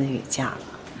紧把自己给嫁了。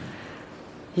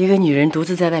一个女人独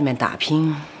自在外面打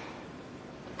拼，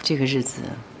这个日子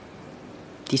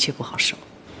的确不好受。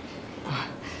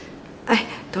哎，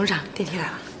董事长，电梯来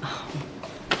了。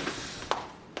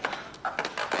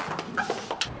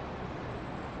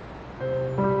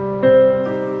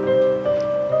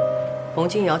冯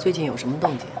金瑶最近有什么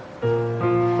动静？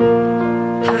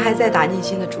他还在打宁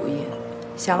新的主意，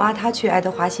想挖他去爱德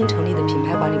华新成立的品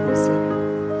牌管理公司。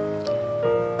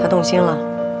他动心了？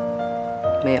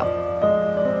没有。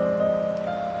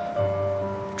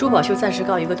珠宝秀暂时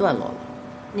告一个段落了，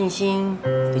宁新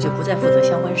也就不再负责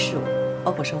相关事务，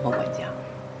包括生活管家。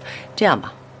这样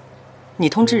吧，你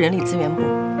通知人力资源部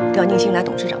调宁新来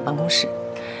董事长办公室，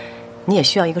你也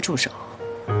需要一个助手，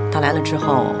他来了之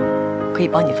后可以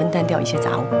帮你分担掉一些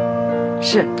杂物。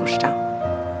是，董事长。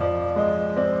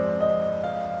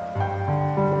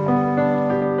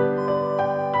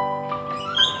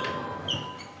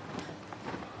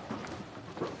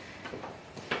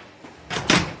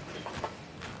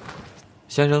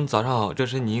先生，早上好，这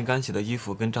是您干洗的衣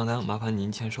服跟账单，麻烦您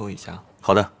签收一下。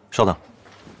好的，稍等。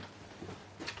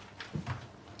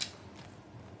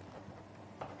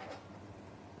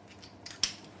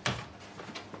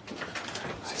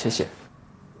谢谢。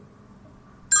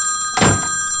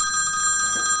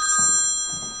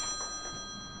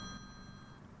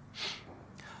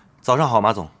早上好，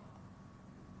马总。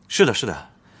是的，是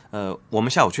的，我们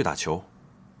下午去打球。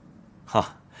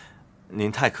哈，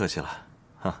您太客气了。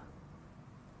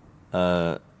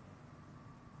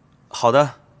好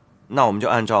的，那我们就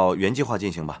按照原计划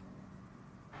进行吧。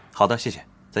好的，谢谢，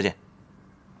再见。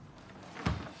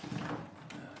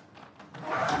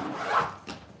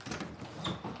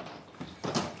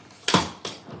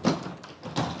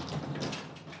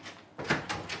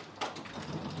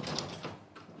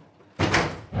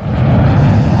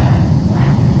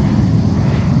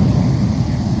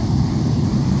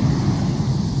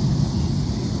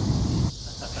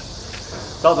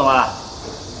赵总啊，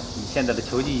你现在的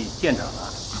球技见长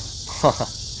了。哈哈，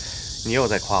你又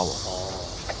在夸我。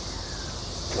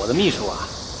我的秘书啊，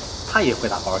他也会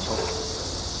打高尔球。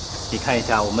你看一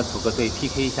下，我们组个队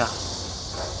PK 一下。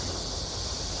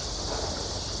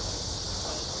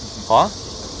好啊，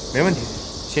没问题。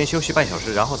先休息半小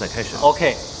时，然后再开始。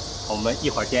OK， 我们一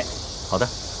会儿见。好的，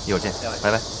一会儿见，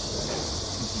拜拜。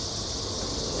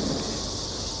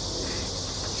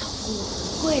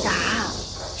不会打。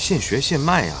现学现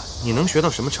卖呀，你能学到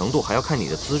什么程度还要看你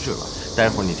的资质了。待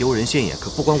会儿你丢人现眼可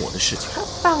不关我的事情。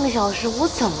半个小时我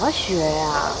怎么学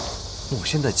呀？我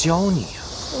现在教你呀。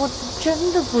我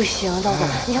真的不行，赵总，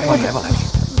你看我来吧，来吧。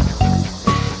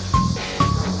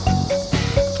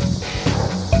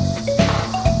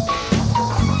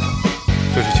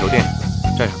这是球垫，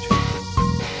站上去。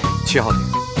7号点。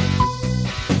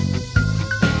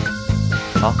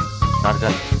好，拿着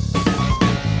站。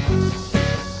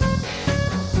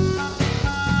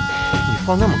你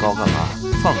放那么高干嘛？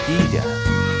放低一点。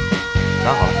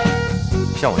拿好了，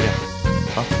像我这样，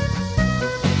啊。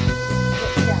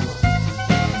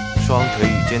双腿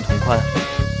与肩同宽，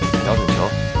瞄准球，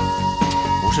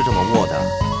不是这么握的，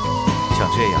像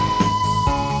这样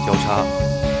交叉，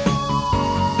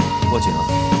握紧了，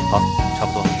好，差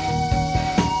不多，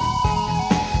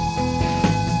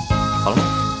好了，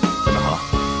准备好了，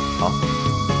好，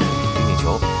顶顶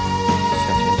球，向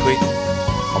前推，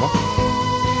好吗？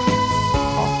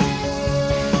好，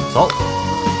走，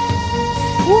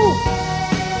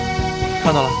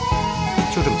看到了，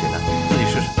就这么简单，自己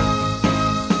试试。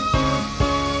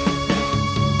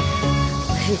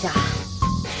试一下。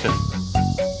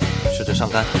试着上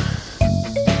杆。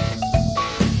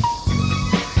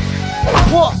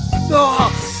哇啊！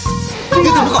你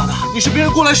怎么搞的？你是别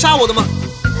人过来杀我的吗？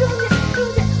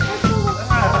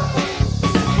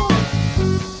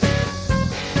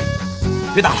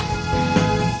别打了，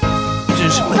真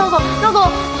是笨。赵总，赵总。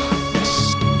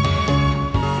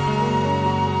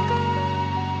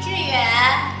志远，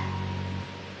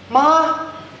妈，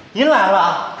您来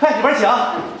了，快里边请。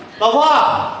老婆，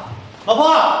老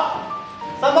婆，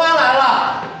咱妈来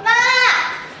了。妈，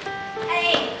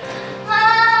哎，妈，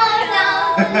我想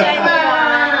回妈。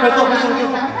快坐，快坐，快坐。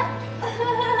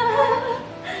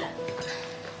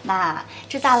妈，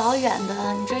这大老远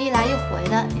的，你这一来一回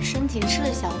的，你身体吃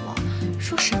得消不？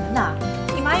说什么呢？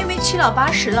你妈又没7老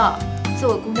80了，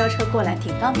坐个公交车过来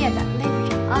挺方便的，累不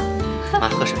着啊。妈，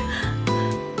喝水。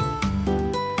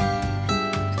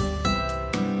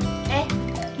哎，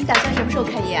你打算什么时候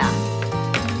开业啊？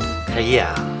开业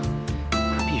啊，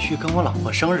妈必须跟我老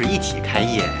婆生日一起开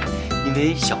业，因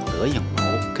为小德影楼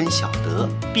跟小德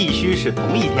必须是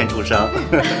同一天出生。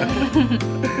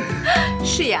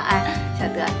是呀，哎，小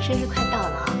德，生日快到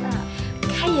了啊！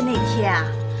开业那天啊，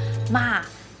妈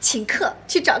请客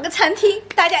去找个餐厅，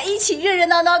大家一起热热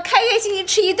闹闹、开开心心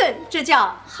吃一顿，这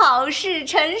叫好事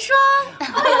成双。哎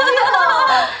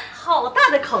呦，好大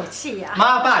的口气呀！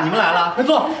妈爸，你们来了，快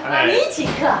坐。你请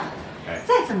客，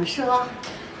再怎么说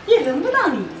也轮不到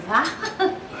你啊。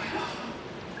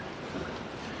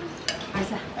儿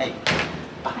子，哎，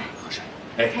爸，喝水。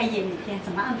开业那天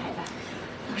怎么安排的？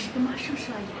老实跟妈说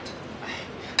说呀。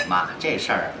妈，这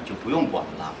事儿你就不用管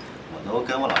了，我都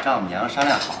跟我老丈母娘商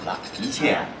量好了，一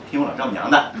切听我老丈母娘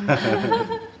的。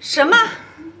什么？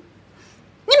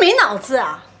你没脑子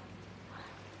啊？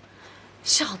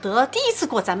小德第一次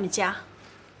过咱们家，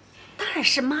当然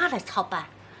是妈来操办，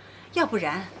要不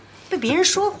然被别人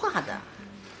说话的。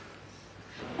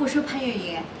我说潘月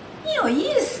莹，你有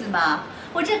意思吗？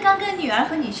我这刚跟女儿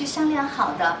和女婿商量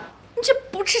好的，你这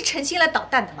不是诚心来捣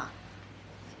蛋的吗？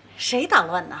谁捣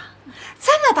乱呢？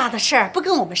这么大的事儿不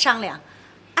跟我们商量，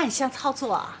暗箱操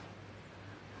作啊！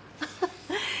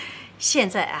现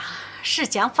在啊是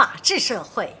讲法治社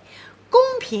会，公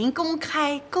平、公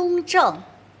开、公正，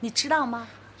你知道吗？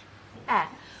哎，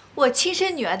我亲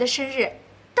生女儿的生日，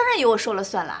当然由我说了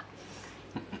算了。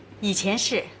以前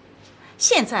是，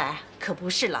现在可不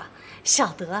是了。小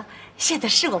德现在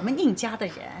是我们宁家的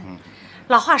人。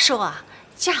老话说啊，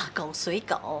嫁狗随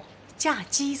狗，嫁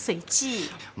鸡随鸡。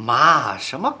妈，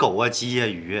什么狗啊鸡呀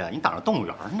鱼啊，你当着动物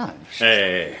园呢？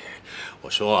哎，我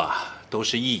说啊，都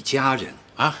是一家人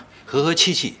啊，和和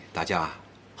气气，大家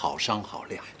好商好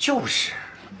量。就是。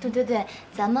对，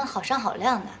咱们好商好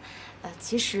量的。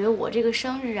其实我这个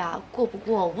生日啊，过不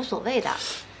过无所谓的，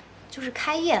就是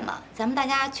开业嘛，咱们大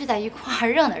家聚在一块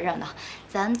儿热闹热闹，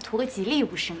咱图个吉利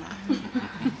不是吗？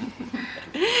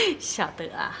小德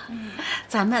啊，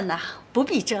咱们呢不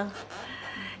必争。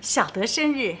小德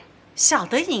生日，小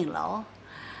德影楼，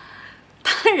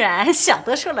当然小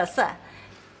德说了算。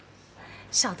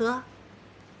小德，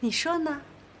你说呢？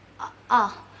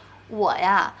我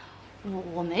呀，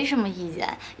我没什么意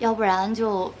见，要不然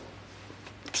就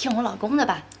听我老公的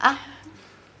吧，啊？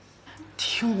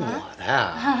听我的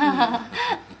呀？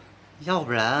要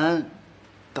不然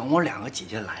等我2个姐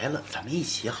姐来了，咱们一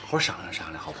起好好商量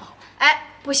商量，好不好？哎，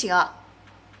不行，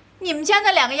你们家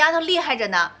那2个丫头厉害着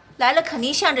呢，来了肯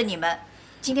定向着你们，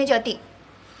今天就要定。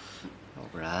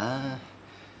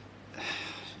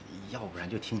要不然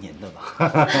就听您的吧。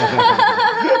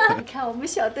你看我们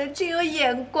小德真有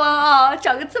眼光啊，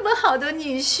找个这么好的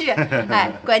女婿。哎，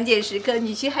关键时刻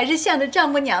女婿还是向着丈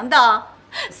母娘的。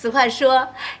俗话说，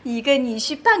一个女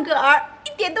婿半个儿，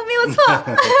一点都没有错。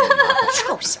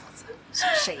臭小子，像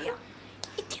谁呀？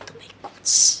一点都没骨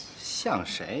气。像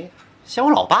谁？像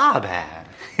我老爸呗。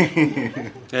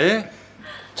哎，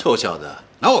臭小子，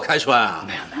拿我开涮啊？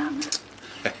没有。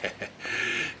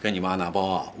跟你妈拿包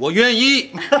啊，我愿意。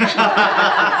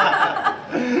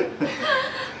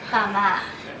爸妈，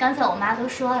刚才我妈都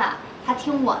说了，她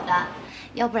听我的。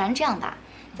要不然这样吧，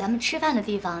咱们吃饭的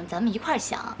地方咱们一块儿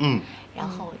想，然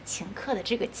后请客的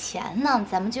这个钱呢，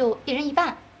咱们就1人1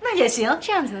半。那也行，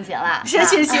这样行不行啦？行。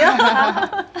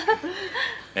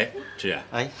哎，志远，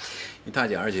你大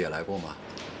姐二姐也来过吗？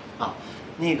啊，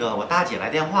那个我大姐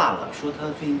来电话了，说她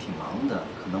最近挺忙的，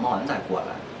可能忙完再过来。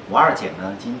我二姐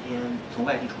呢，今天从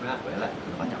外地出差回来，可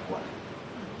能晚点过来。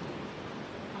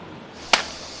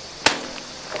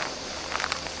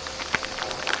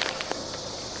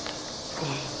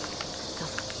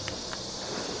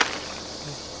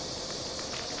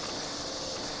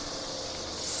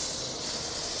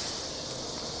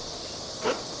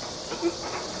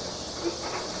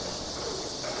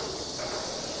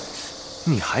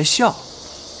你还笑？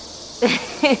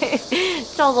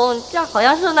赵总，你这样好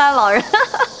像圣诞老人。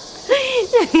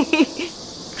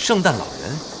圣诞老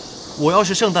人？我要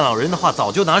是圣诞老人的话，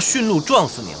早就拿驯鹿撞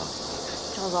死你了。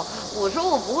赵总，我说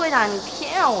我不会打，你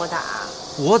偏让我打。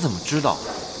我怎么知道？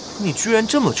你居然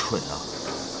这么蠢啊！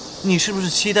你是不是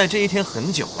期待这一天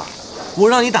很久了？我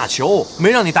让你打球，没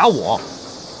让你打我。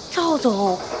赵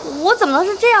总，我怎么能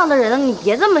是这样的人呢？你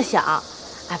别这么想。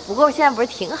哎，不过现在不是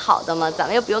挺好的吗？咱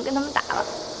们又不用跟他们打了。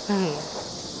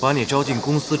把你招进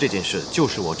公司这件事，就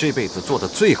是我这辈子做的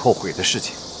最后悔的事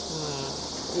情。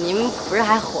你们不是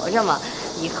还活着吗？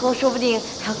以后说不定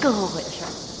还有更后悔的事儿。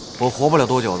我活不了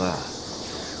多久的，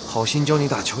好心教你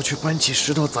打球，却搬起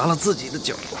石头砸了自己的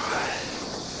脚。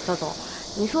赵总，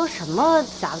你说什么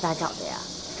砸不砸脚的呀？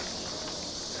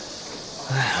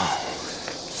哎呀，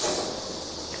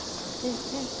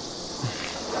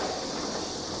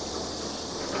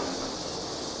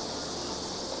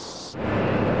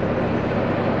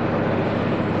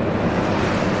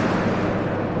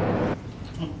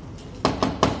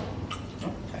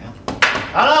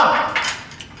来了，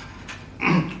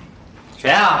谁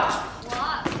呀？我。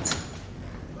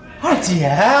二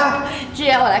姐。志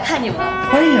远，我来看你们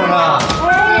了。欢迎啊。志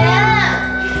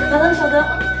远，等等，小德。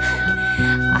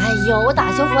哎呦，我打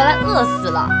球回来饿死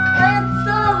了。哎呀，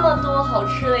这么多好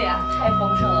吃的呀，太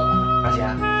丰盛了吧。二姐，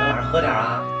咱晚上喝点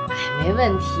啊。哎，没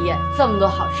问题，这么多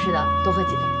好吃的，多喝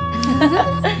几杯。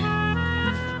哎呀，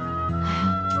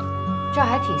这儿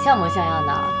还挺像模像样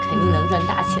的，肯定能赚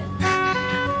大钱。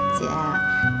姐，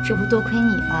这不多亏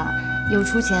你吗？又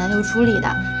出钱又出力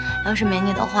的，要是没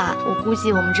你的话，我估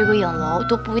计我们这个影楼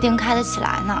都不一定开得起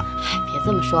来呢。哎，别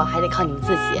这么说，还得靠你们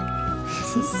自己。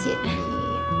谢谢你。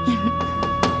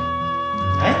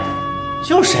哎，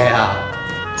又谁啊？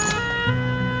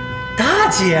大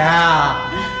姐，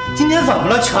今天怎么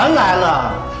了？全来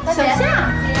了。小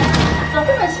夏，怎么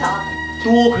这么巧？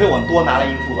多亏我多拿了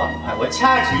1副碗筷，我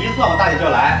掐指一算，我大姐就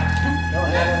来。来，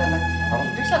你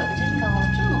这效率可真高，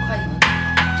这么快就能。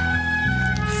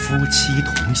夫妻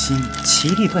同心，其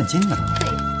利断金呐。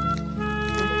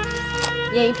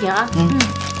验1瓶啊。你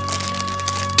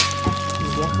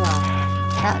别喝啊。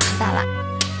那知道了。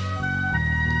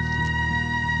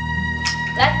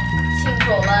来，庆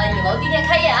祝我们影楼第一天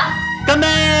开业啊！干杯！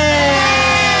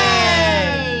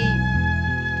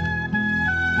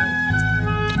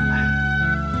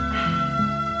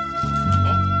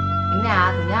你们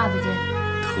俩怎么样？最近？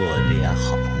特别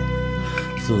好。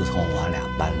自从我俩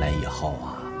搬来以后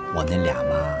啊，我那俩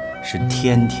妈是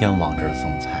天天往这儿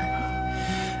送菜。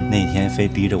那天非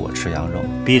逼着我吃羊肉，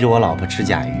逼着我老婆吃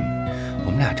甲鱼，我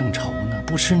们俩正愁呢，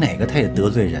不吃哪个她也得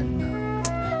罪人呢。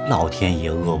老天爷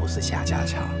饿不死瞎家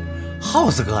强，耗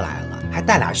子哥来了，还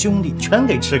带俩兄弟，全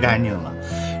给吃干净了。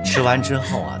吃完之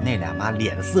后啊，那俩妈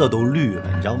脸色都绿了，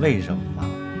你知道为什么吗？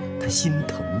她心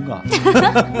疼啊。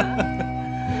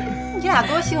你俩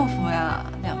多幸福呀，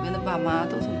两边的爸妈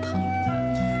都这么疼你。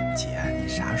姐，你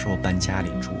啥时候搬家里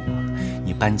住啊？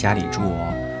你搬家里住，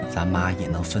咱妈也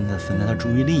能分散她注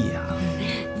意力呀。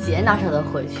姐哪舍得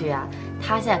回去呀？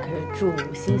她现在可是住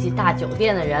5星级大酒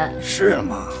店的人。是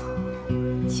吗？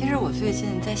其实我最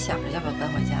近在想着要不要搬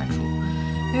回家住，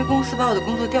因为公司把我的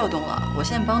工作调动了，我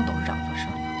现在帮董事长做事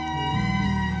儿呢。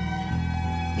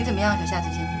你怎么样，小夏？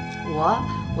最近？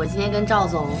我今天跟赵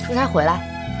总出差回来。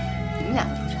你们两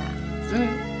个出差？嗯。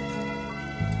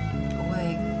不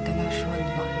会跟他说你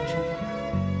网上的身份吧？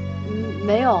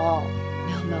没有。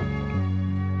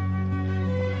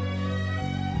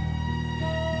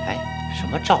哎，什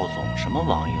么赵总，什么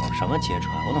网友，什么揭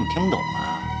穿，我怎么听不懂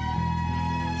啊？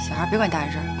小孩别管大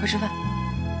人事儿，快吃饭。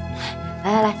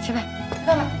来，吃饭，吃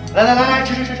饭吧。来，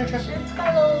吃。吃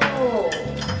饭喽！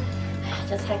哎呀，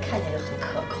这菜看起来就很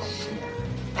可口。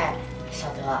哎，小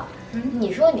德，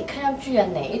你说你看上志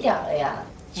远哪一点了呀？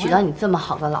娶到你这么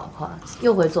好的老婆，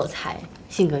又会做菜，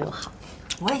性格又好。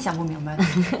我也想不明白。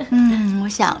我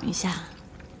想一下，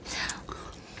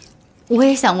我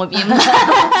也想不明白，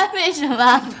为什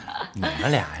么？你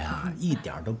们俩呀，一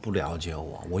点都不了解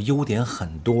我，我优点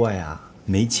很多呀，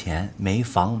没钱、没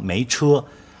房、没车，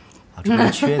啊，这不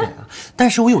是缺点啊。但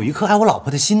是我有一颗爱我老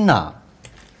婆的心呐。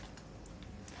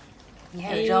你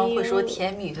还有一张会说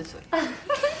甜蜜的嘴。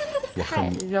太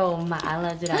肉麻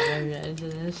了，这两个人真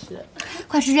的是。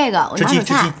快吃这个，我拿手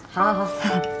菜。好。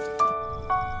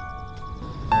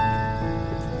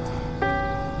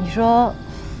你说，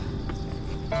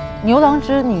牛郎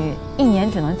织女1年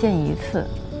只能见一次，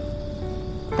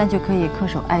但却可以恪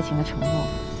守爱情的承诺，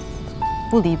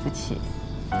不离不弃。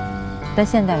但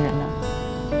现代人呢，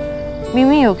明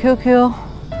明有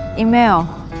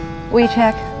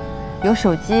QQ、email、WeChat， 有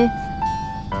手机，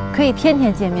可以天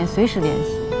天见面，随时联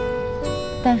系。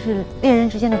但是恋人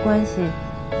之间的关系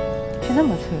却那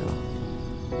么脆弱。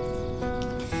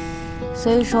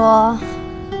所以说，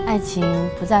爱情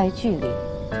不在于距离，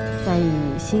在于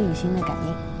心与心的感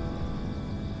应。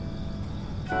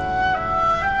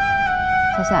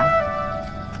小夏，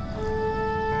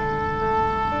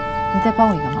你再帮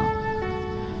我一个忙，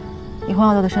你黄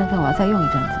小豆的身份我要再用一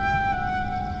阵子。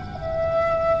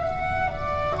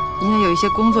因为有一些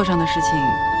工作上的事情，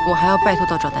我还要拜托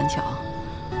到赵丹桥。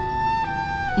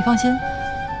你放心，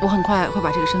我很快会把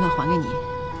这个身份还给你，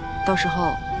到时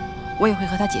候我也会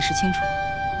和他解释清楚。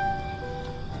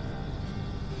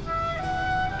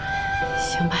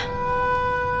行吧。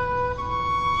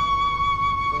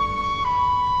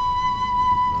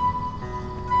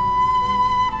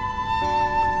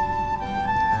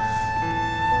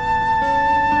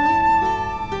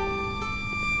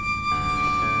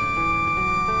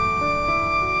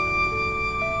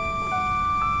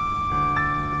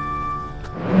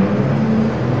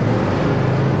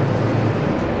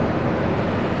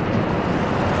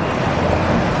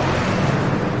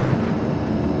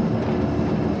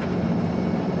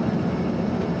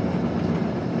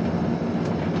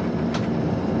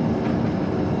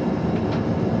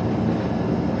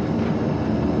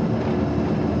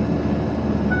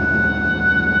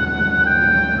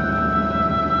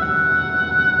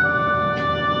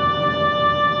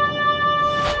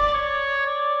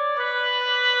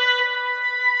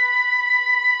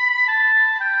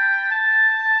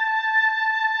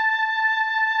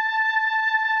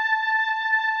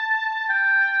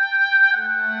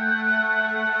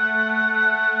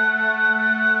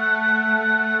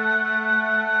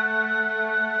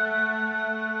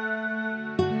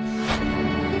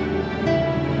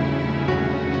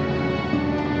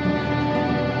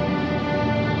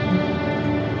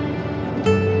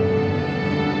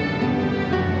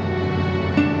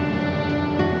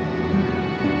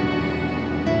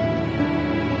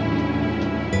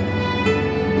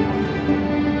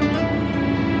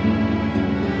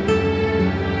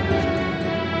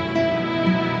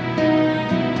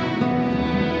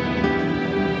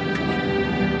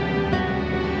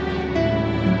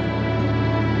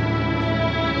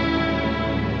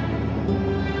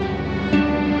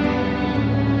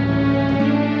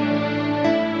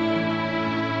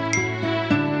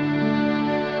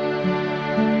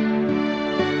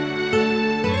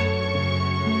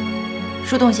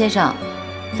树洞先生，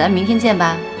咱们明天见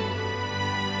吧。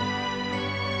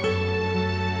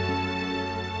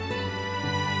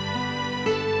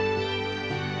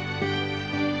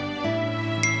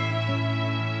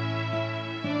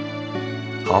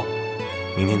好，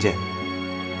明天见。